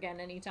Witcher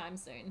again anytime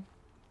soon.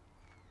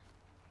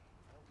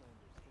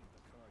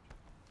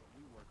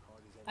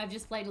 I've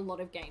just played a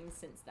lot of games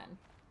since then.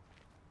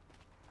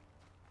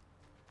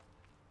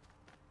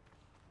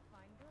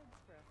 Fine goods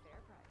for a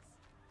fair price.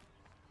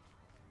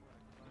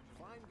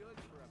 Fine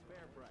goods for a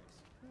fair price.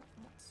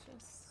 Let's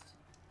just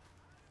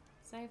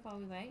save while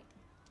we wait.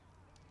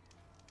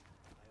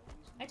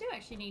 I do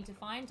actually need to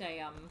find a It's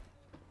what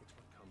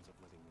comes of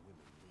letting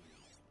women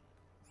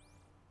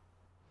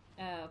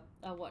lead.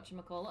 a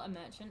whatchamacallit, a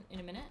merchant in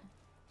a minute.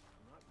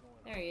 I'm not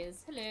going There he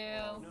is.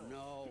 Hello. Oh,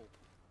 No.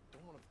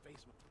 Don't want to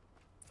face my...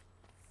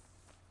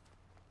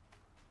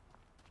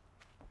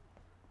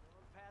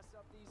 Pass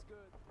up these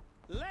goods.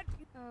 Let.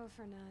 Oh,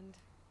 Fernand.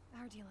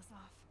 Our deal is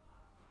off.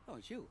 Oh,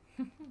 it's you.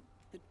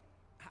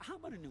 How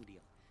about a new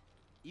deal?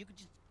 You could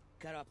just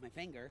cut off my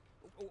finger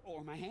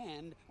or my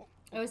hand.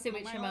 I always see or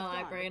Witcher my in my left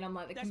arm. library and I'm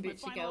like, the That's my bitch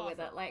to final go with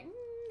offer. it. Like,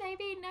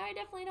 maybe, no,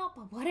 definitely not,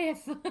 but what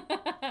if?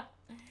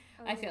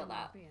 I feel It'll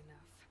that. be enough.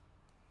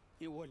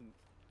 You wouldn't.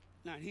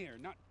 Not here.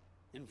 Not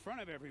in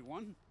front of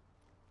everyone.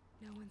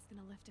 No one's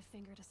gonna lift a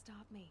finger to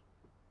stop me.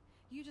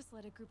 You just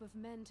led a group of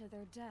men to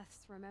their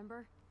deaths,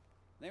 remember?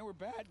 They were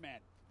bad men.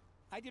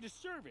 I did a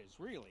service,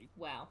 really.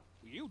 Wow.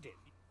 You did.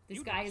 This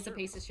You guy did is a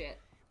piece of service. shit.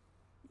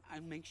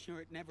 I'll make sure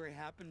it never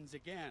happens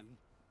again.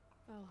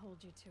 I'll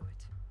hold you to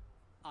it.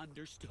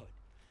 Understood.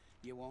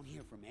 You won't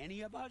hear from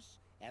any of us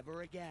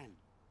ever again.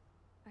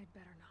 I'd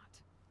better not.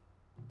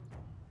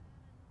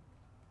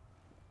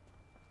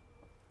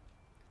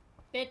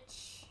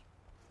 Bitch.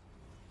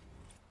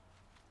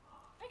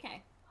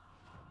 Okay.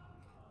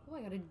 Oh,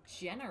 I got a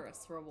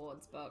generous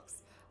rewards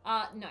box.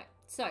 No.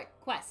 So,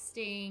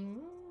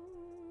 questing.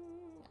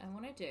 I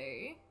want to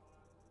do...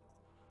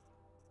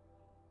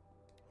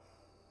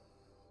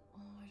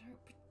 Oh, I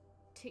don't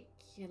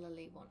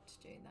particularly want to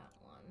do that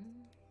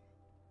one.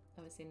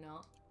 Obviously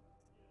not.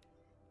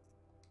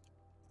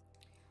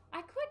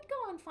 I could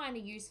go and find a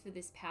use for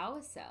this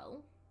power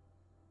cell.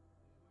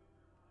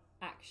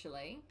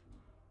 Actually.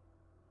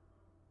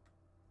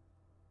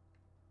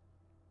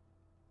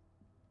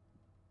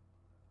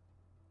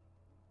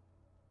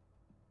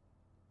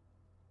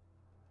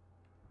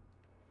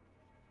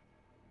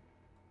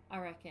 I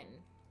reckon.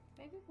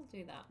 Maybe we'll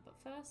do that. But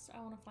first,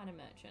 I want to find a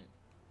merchant.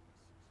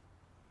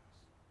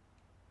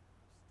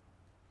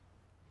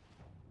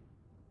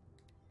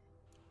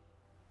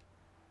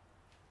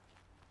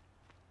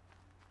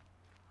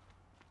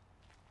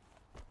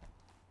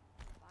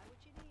 Buy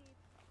what you need,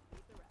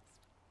 leave the rest.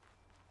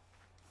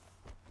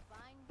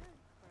 Buying good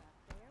for a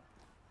fair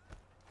price.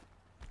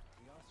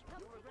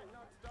 You'll regret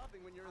not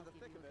stopping when you're in the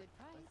thick of it.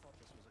 I thought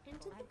this was a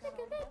Into the I've thick got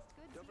all of the it. best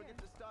goods Don't here. forget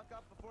to stock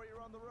up before you're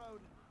on the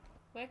road.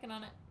 Working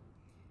on it.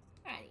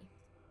 Alrighty.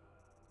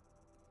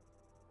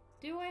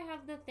 Do I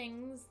have the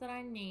things that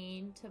I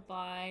need to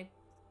buy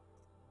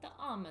the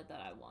armor that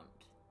I want?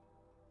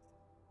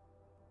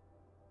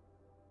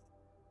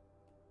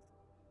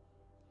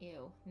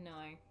 Ew,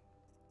 no.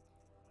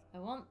 I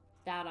want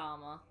that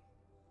armor.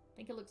 I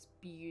think it looks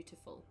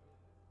beautiful.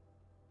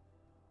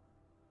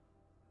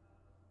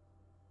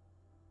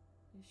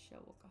 Just show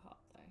Walker Hot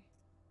though.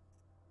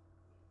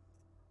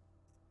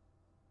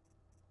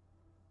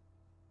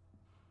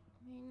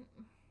 I mean,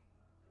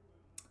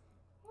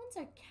 that one's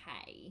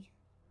okay.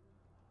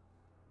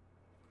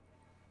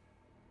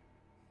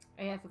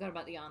 Oh yeah, I forgot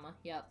about the armor.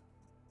 Yep.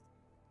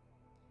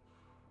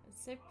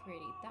 It's so pretty.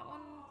 That one...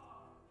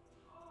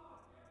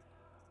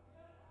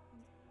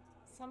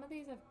 Some of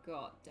these I've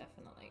got,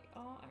 definitely.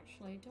 Oh,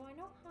 actually, do I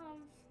not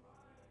have...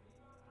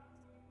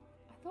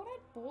 I thought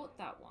I'd bought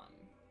that one.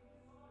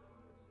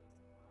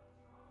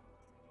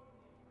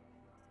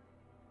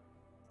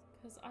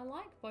 Because I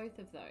like both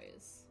of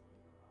those.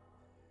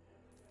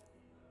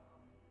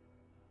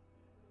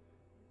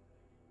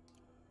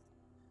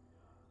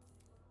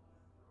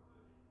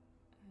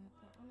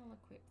 That one I'll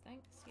equip,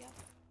 thanks, yep.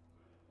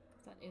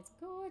 That is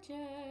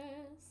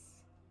gorgeous.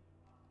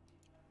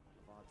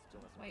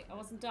 Wait, I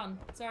wasn't done.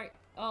 Sorry.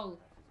 Oh.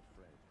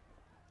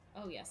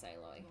 Oh, yes,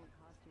 Aloy.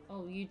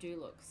 Oh, you do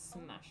look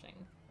smashing.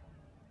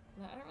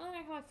 I don't really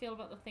know how I feel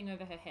about the thing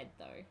over her head,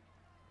 though.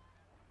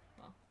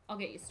 Well, I'll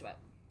get used to it.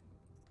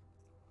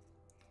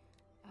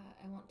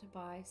 I want to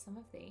buy some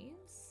of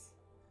these.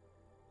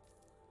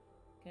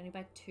 Can only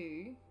buy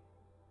 2.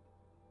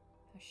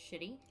 How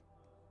shitty.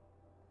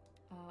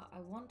 I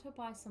want to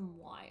buy some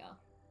wire.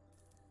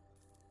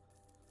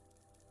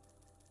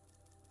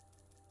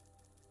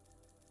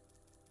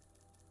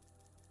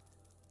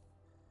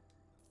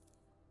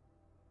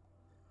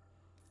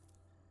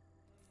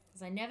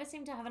 Because I never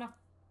seem to have enough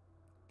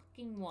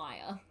fucking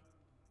wire.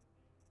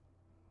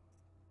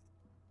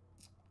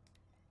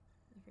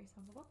 The free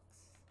sample box.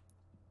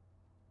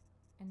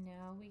 And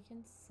now we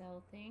can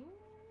sell things.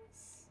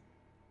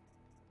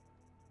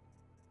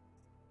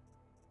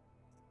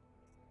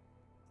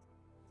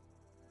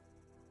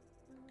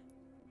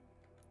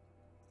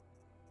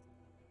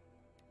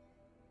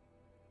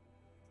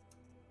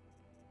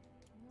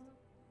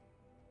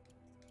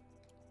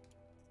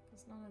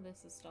 Because none of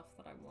this is stuff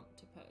that I want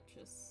to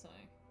purchase, so...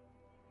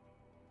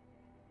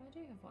 I do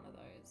have one of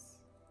those.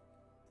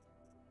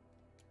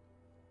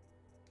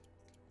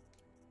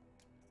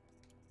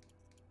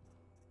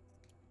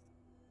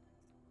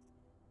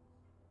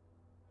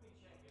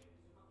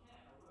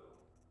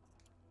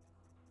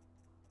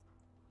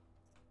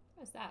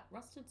 What's that?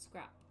 Rusted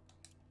scrap.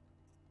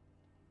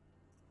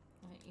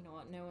 You know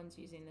what? No one's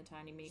using the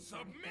tiny meat.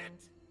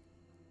 Submit!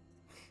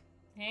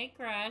 Hey,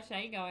 Crush. How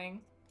you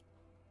going?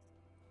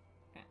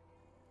 Okay.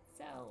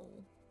 So...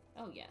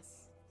 Oh,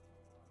 yes.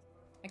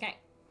 Okay.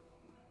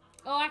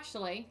 Oh,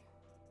 actually...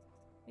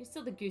 Maybe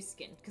still the goose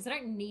skin, because I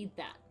don't need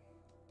that.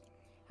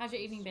 How's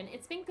your evening been?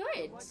 It's been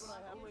good.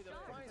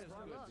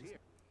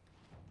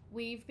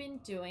 We've been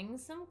doing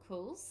some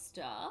cool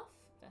stuff.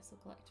 Vessel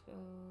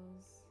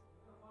collectibles.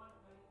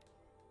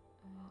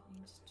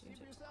 Keep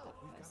yourself.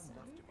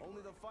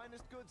 Only the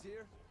finest goods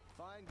here.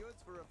 Fine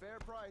goods for a fair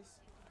price.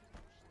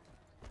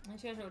 I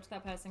should talk to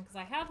that person because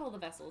I have all the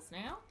vessels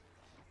now.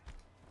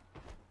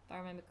 If I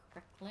remember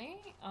correctly.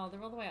 Oh,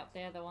 they're all the way up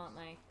there though, aren't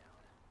they?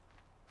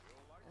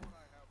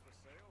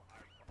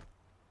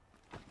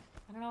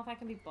 I don't know if I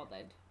can be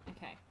bothered.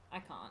 Okay, I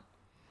can't.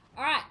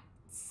 Alright,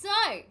 so.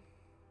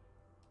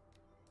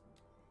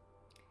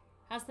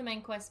 How's the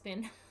main quest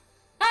been?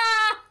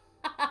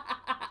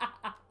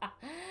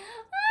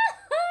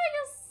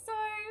 You're so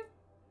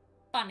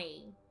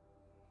funny.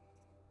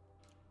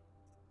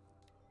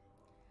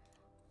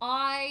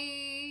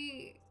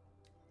 I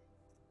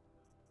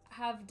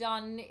have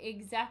done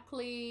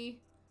exactly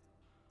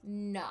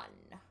none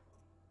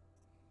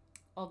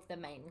of the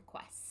main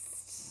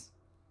quest.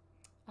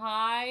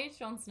 Hi,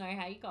 Jon Snow,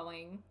 how you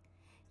going?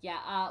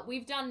 Yeah,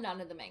 we've done none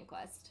of the main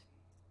quest.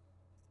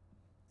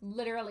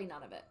 Literally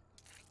none of it.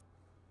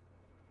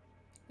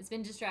 It's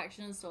been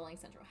distraction installing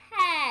Central.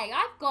 Hey,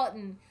 I've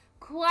gotten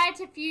quite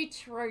a few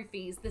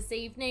trophies this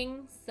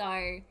evening,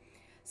 so...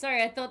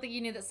 Sorry, I thought that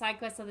you knew that side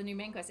quests are the new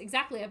main quests.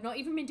 Exactly, I've not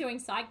even been doing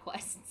side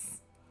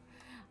quests.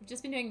 I've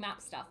just been doing map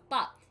stuff.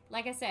 But,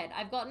 like I said,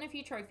 I've gotten a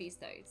few trophies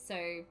though,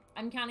 so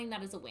I'm counting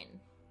that as a win.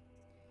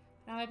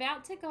 Now I'm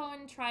about to go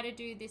and try to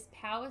do this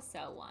power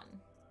cell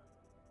one.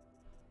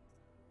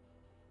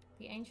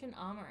 The Ancient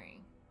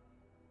Armory.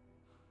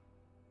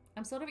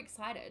 I'm sort of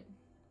excited.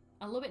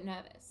 A little bit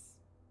nervous.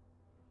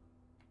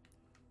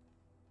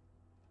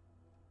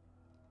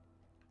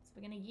 So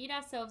we're going to yeet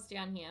ourselves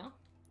down here.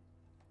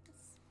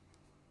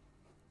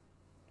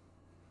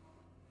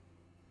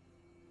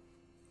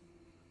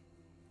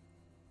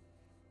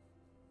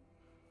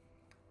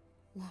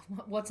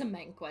 Love what's a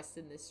main quest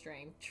in this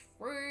stream?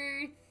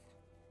 Truth.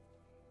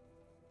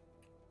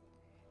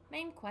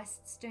 Main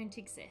quests don't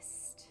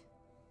exist.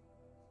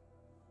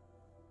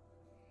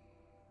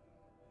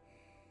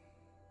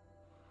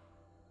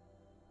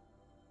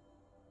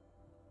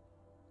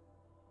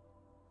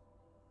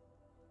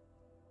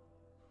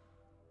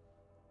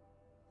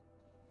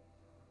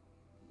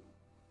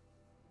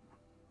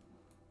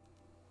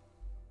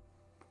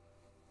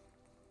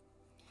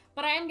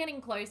 But I am getting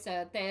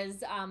closer. There's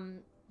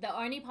the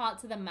only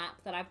parts of the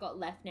map that I've got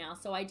left now.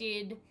 So I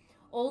did,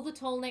 all the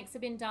tall necks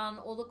have been done,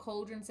 all the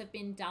cauldrons have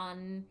been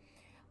done.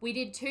 We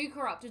did 2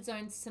 corrupted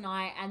zones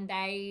tonight and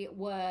they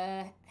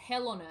were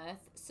hell on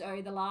earth.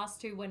 So the last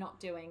 2 we're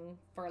not doing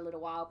for a little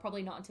while,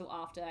 probably not until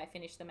after I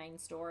finish the main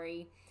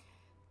story.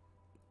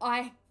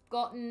 I've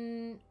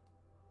gotten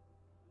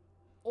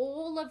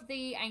all of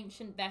the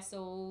ancient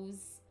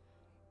vessels.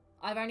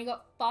 I've only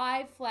got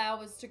 5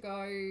 flowers to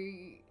go,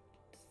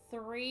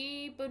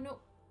 3 Banuk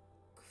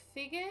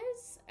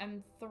figures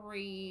and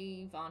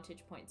 3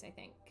 vantage points, I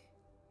think.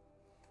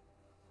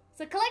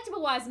 So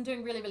collectible wise, I'm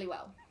doing really, really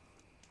well.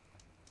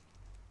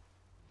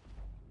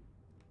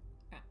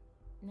 Right.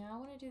 Now I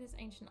want to do this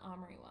ancient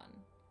armory one.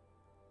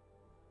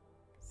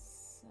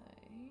 So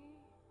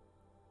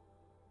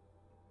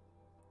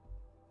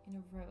in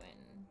a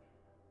ruin.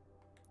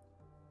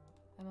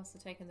 I must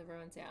have taken the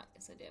ruins out.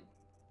 Yes, I did.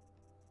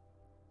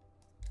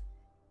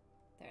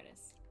 There it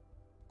is.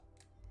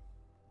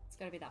 It's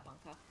got to be that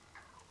bunker.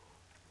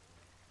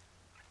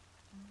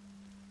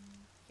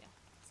 Yeah,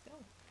 let's go.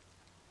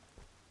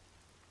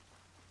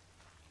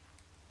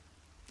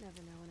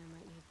 Never know when I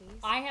might need these.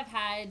 I have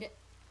had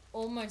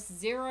almost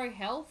 0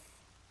 health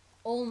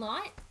all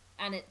night,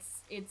 and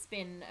it's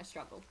been a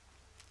struggle.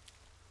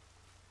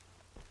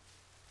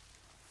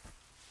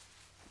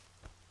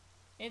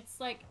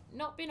 It's like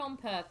not been on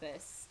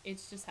purpose.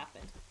 It's just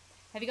happened.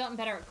 Have you gotten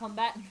better at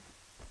combat?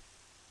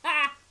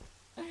 Ah!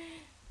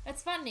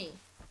 That's funny.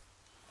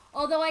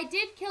 Although I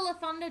did kill a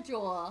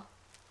Thunderjaw,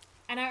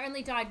 and I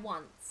only died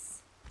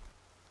once.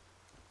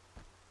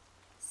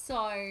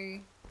 So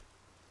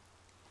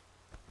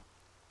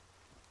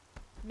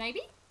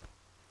maybe?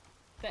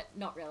 But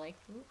not really.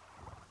 Ooh.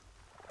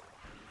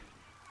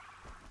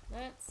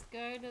 Let's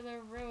go to the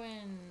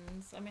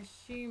ruins. I'm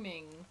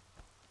assuming.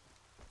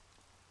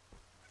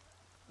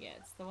 Yeah,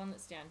 it's the one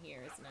that's down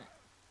here, isn't it?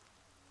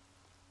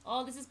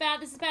 Oh, this is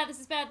bad, this is bad, this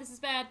is bad, this is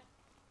bad.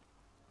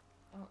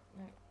 Oh,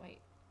 no, wait.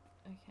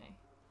 Okay.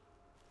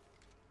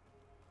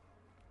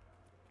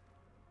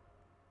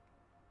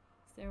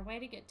 Is there a way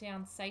to get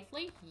down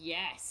safely?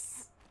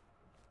 Yes!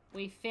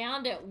 We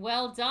found it.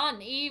 Well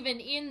done. Even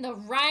in the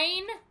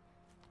rain.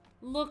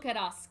 Look at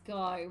us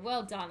go.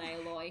 Well done,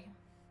 Aloy.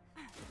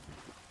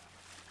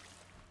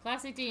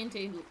 Classic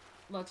D&D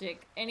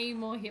logic. Any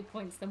more hit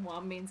points than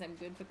 1 means I'm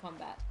good for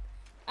combat.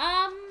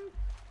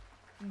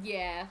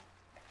 Yeah.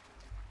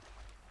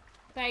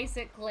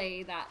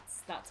 Basically,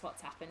 that's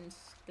what's happened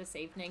this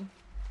evening.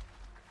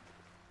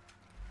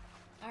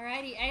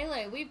 Alrighty,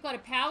 Aloy, we've got a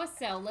power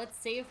cell. Let's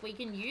see if we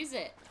can use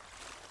it.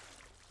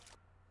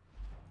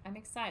 I'm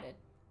excited.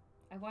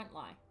 I won't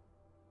lie.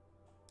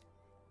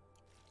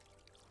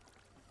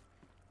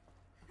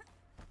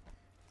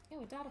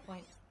 Oh, a data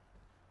point.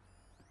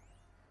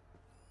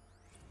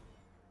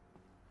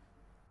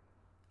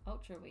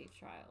 Ultra Weave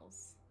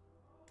Trials.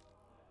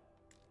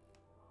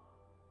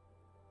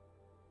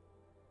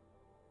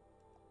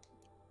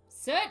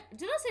 Did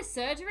I say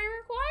surgery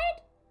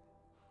required?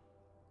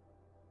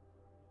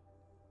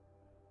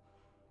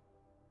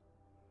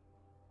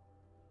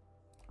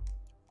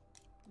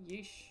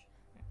 Yeesh.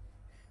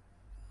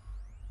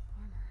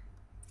 Armor.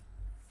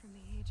 From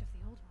the age of the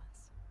old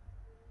ones.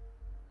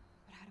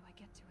 But how do I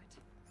get to it?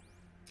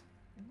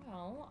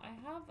 Well, I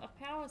have a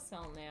power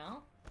cell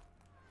now.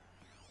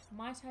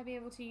 Might I be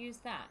able to use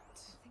that?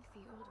 I think the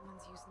old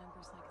ones use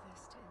numbers like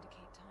this to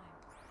indicate time.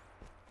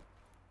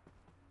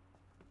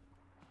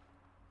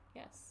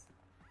 Yes.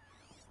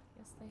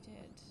 Yes, they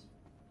did.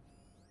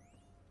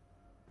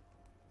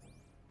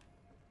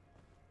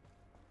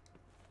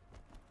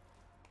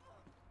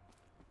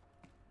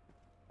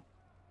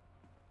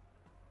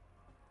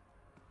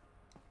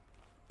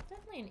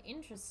 Definitely an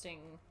interesting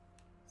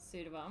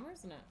suit of armor,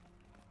 isn't it?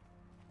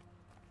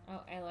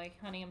 Oh, Aloy,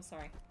 honey, I'm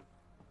sorry.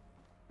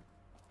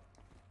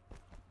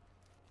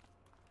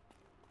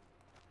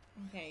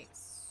 Okay,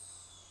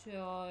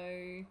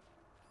 So...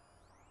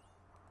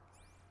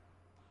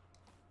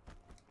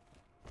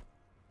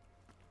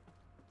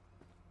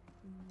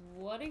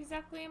 what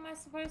exactly am I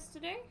supposed to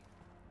do?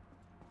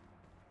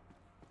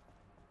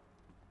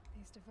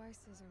 These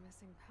devices are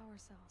missing power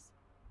cells.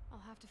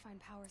 I'll have to find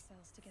power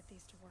cells to get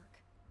these to work.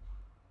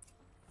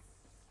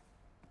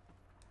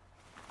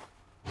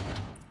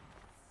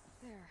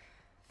 There,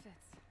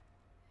 fits.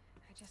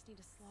 I just need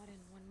to slot in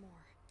one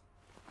more.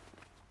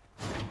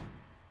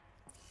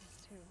 This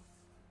too.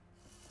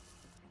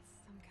 It's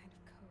some kind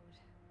of code.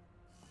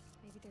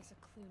 Maybe there's a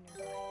clue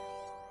nearby.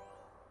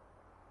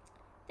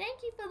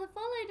 Thank you for the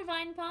follow,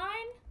 Divine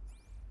Pine.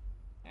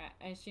 Alright,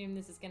 I assume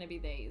this is going to be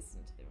these.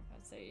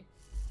 Let's see.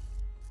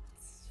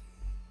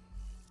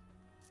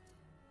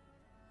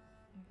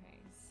 Okay,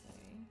 so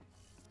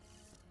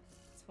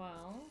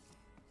 12.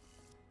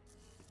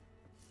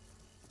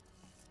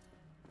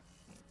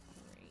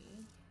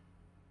 3.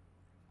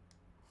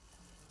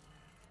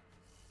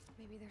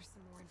 Maybe there's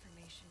some more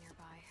information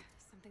nearby.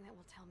 Something that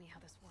will tell me how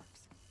this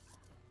works.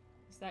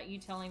 Is that you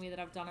telling me that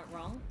I've done it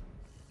wrong?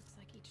 Looks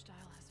like each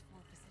dial has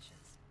 4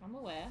 positions. I'm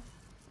aware.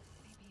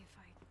 Maybe if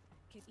I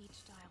get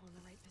each dial in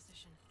the right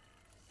position.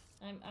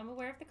 I'm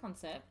aware of the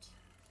concept.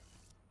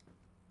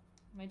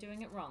 Am I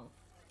doing it wrong?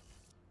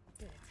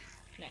 Did it.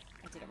 No,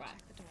 I did it right.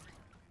 Check the door.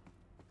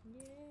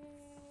 Yay!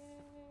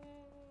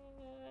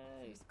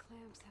 These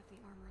clamps have the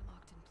armor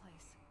locked in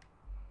place.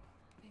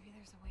 Maybe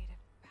there's a way to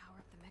power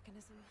up the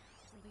mechanism,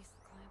 release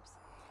the clamps.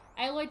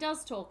 Aloy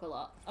does talk a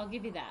lot. I'll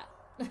give you that.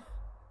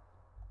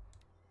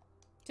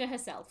 To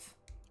herself.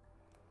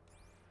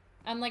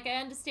 I'm like, I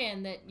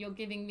understand that you're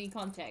giving me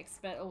context,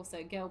 but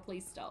also, girl,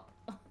 please stop.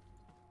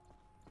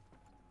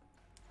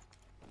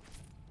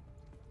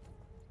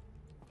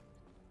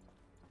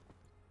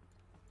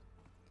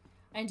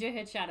 I enjoy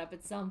her chatter,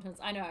 but sometimes,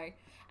 I know.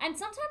 And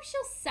sometimes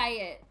she'll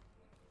say it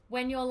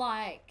when you're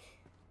like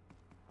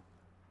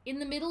in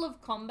the middle of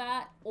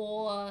combat,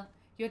 or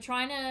you're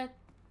trying to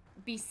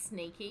be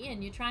sneaky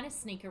and you're trying to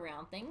sneak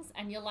around things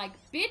and you're like,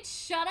 bitch,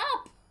 shut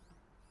up!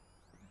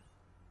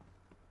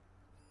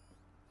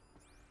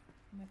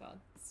 Oh my god,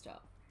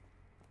 stop.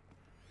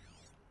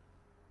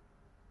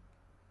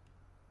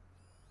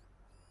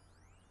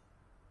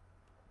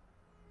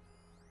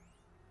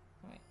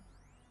 Alright.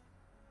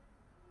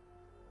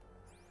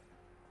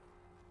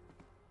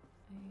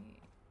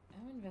 I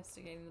am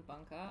investigating the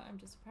bunker. I'm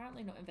just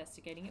apparently not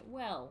investigating it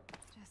well.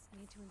 Just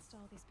need to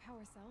install these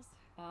power cells.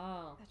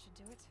 Oh. That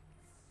should do it.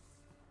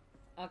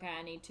 Okay,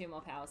 I need 2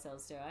 more power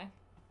cells, do I?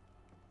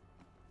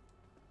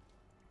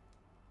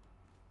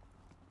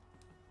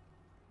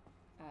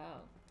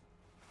 Oh.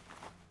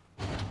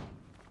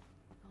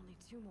 Only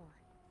 2 more.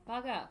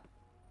 Bugger.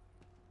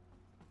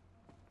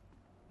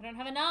 I don't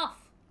have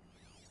enough.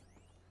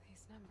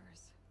 These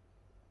numbers.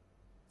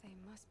 They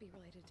must be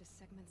related to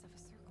segments of a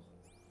circle.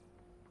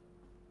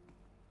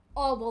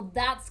 Oh, well,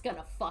 that's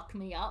gonna fuck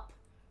me up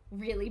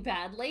really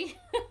badly.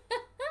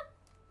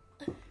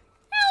 How am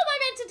I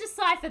meant to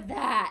decipher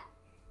that?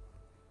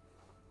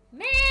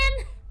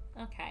 Man!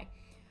 Okay.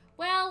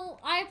 Well,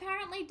 I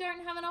apparently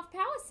don't have enough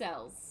power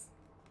cells.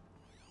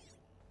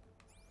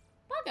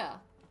 Bugger. I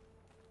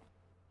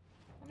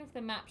wonder if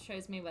the map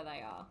shows me where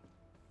they are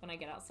when I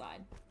get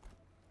outside.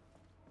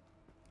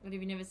 What,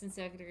 have you never seen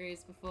circuit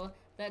degrees before?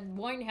 That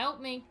won't help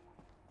me.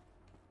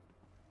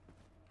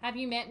 Have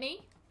you met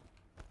me?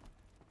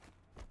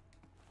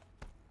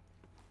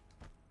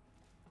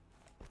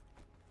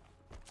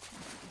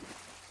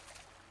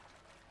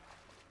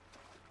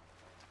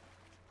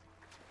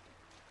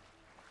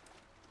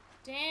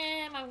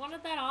 Damn, I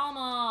wanted that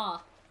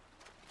armor.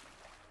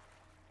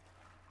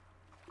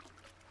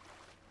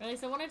 Or at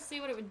least I wanted to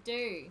see what it would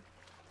do.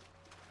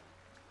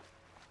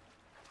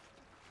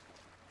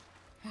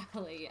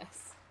 Happily,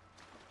 yes.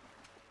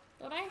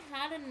 Thought I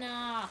had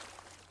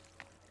enough.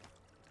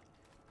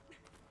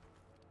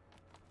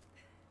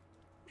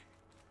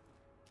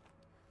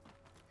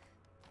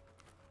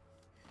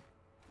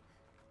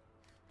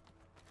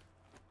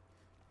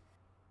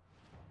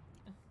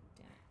 Oh,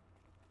 damn it.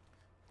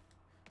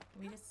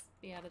 Can we just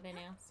be out of there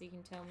now so you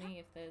can tell me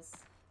if there's...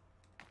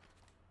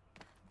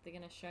 they're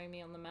gonna show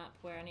me on the map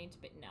where I need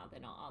to be. No, they're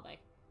not, are they?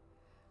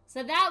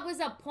 So that was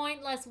a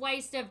pointless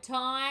waste of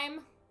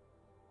time.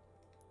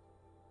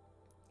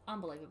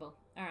 Unbelievable.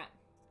 Alright.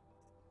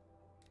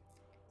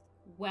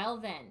 Well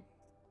then.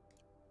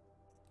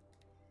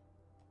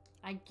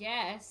 I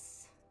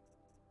guess.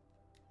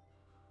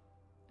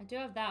 I do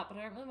have that, but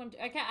I don't really want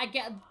to. Okay, I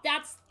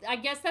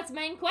guess that's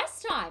main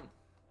quest time.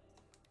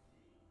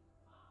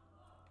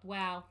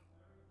 Wow.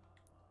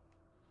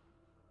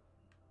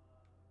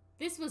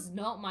 This was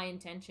not my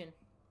intention.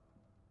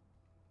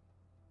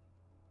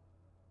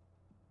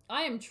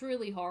 I am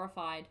truly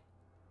horrified.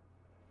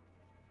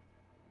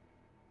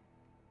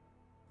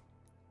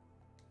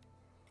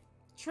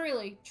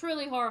 Truly,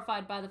 truly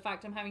horrified by the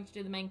fact I'm having to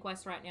do the main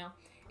quest right now.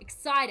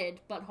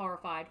 Excited, but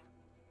horrified.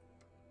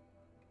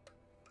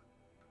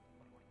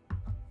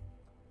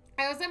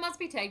 I also must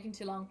be taking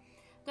too long.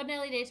 Got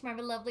nearly day tomorrow.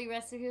 Have a lovely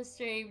rest of your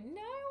stream.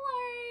 No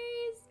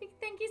worries.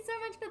 Thank you so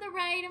much for the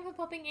raid and for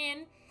popping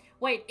in.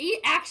 Wait, are you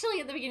actually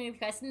at the beginning of the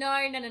quest? No.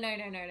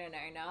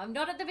 I'm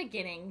not at the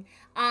beginning.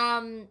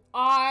 I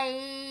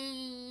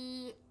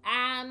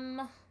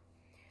am...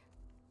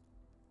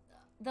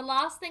 The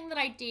last thing that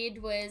I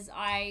did was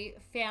I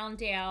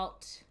found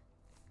out...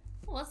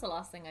 What's the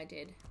last thing I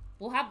did?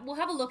 We'll have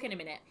a look in a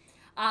minute.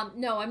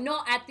 No, I'm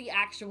not at the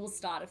actual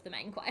start of the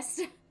main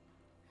quest.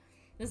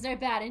 There's no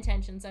bad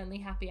intentions, only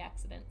happy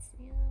accidents.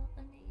 Yeah,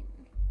 I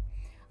mean...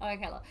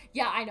 Okay, look.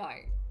 Yeah, I know.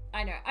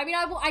 I mean,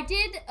 I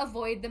did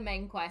avoid the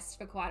main quest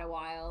for quite a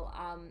while.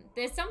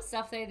 There's some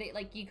stuff there that,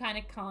 like, you kind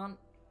of can't...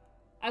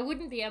 I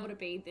wouldn't be able to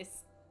be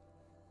this...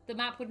 The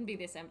map wouldn't be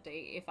this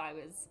empty if I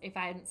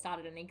hadn't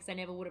started any, because I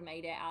never would have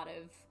made it out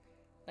of,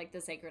 like,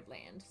 the Sacred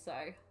Land, so...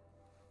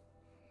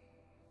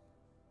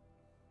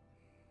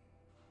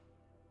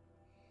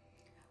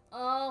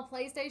 Oh,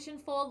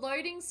 PlayStation 4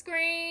 loading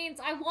screens!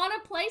 I want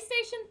a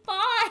PlayStation 5!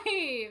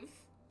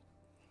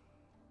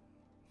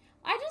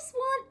 I just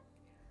want...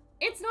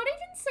 It's not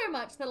even so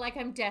much that, like,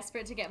 I'm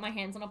desperate to get my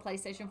hands on a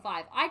PlayStation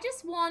 5. I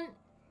just want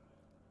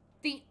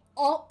the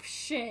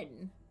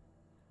option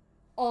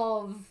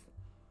of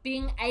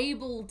being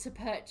able to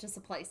purchase a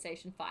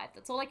PlayStation 5.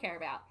 That's all I care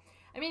about.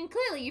 I mean,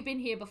 clearly you've been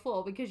here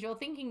before because you're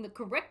thinking the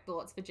correct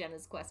thoughts for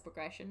Jenna's quest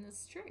progression.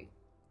 It's true.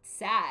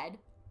 Sad,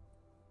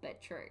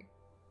 but true.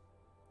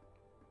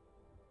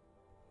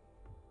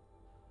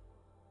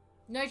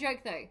 No joke,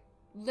 though.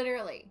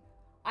 Literally.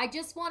 I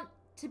just want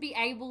to be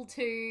able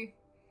to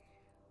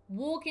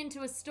walk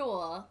into a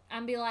store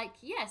and be like,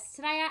 yes,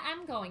 today I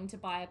am going to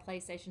buy a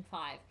PlayStation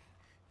 5.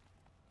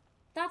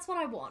 That's what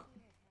I want.